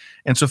link.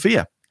 And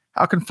Sophia,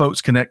 how can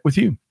folks connect with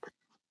you?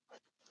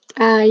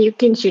 You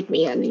can shoot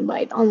me an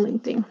invite on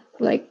LinkedIn.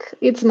 Like,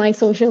 it's my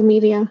social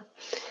media.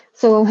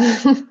 So,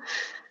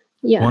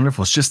 yeah.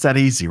 Wonderful. It's just that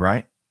easy,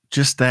 right?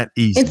 Just that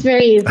easy. It's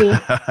very easy.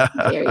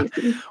 Very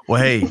easy.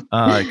 Well, hey,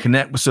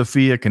 connect with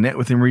Sophia, connect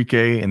with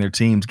Enrique and their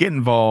teams. Get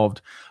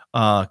involved.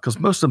 Because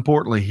most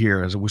importantly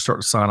here, as we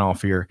start to sign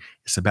off here,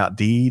 it's about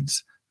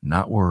deeds,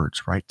 not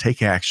words, right?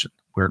 Take action.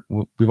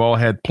 We've all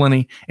had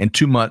plenty and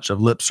too much of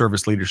lip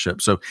service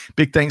leadership. So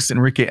big thanks to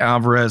Enrique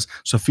Alvarez,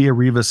 Sophia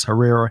Rivas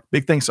Herrera.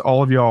 Big thanks to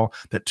all of y'all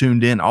that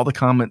tuned in, all the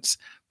comments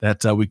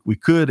that we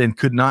could and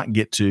could not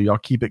get to. Y'all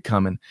keep it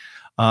coming.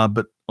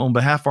 But on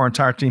behalf of our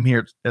entire team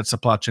here at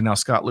Supply Chain Now,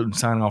 Scott Luton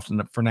signing off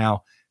for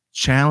now,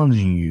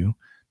 challenging you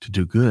to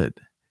do good,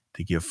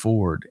 to give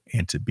forward,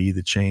 and to be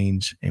the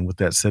change. And with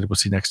that said, we'll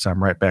see you next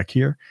time right back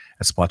here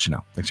at Supply Chain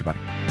Now. Thanks, everybody.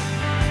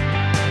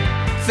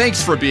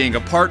 Thanks for being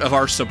a part of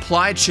our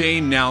Supply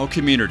Chain Now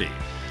community.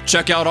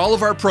 Check out all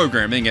of our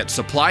programming at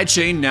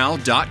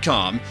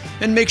supplychainnow.com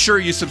and make sure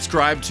you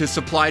subscribe to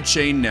Supply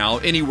Chain Now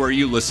anywhere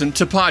you listen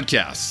to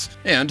podcasts.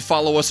 And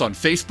follow us on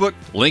Facebook,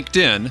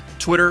 LinkedIn,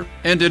 Twitter,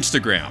 and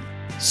Instagram.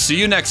 See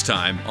you next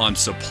time on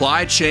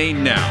Supply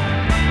Chain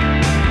Now.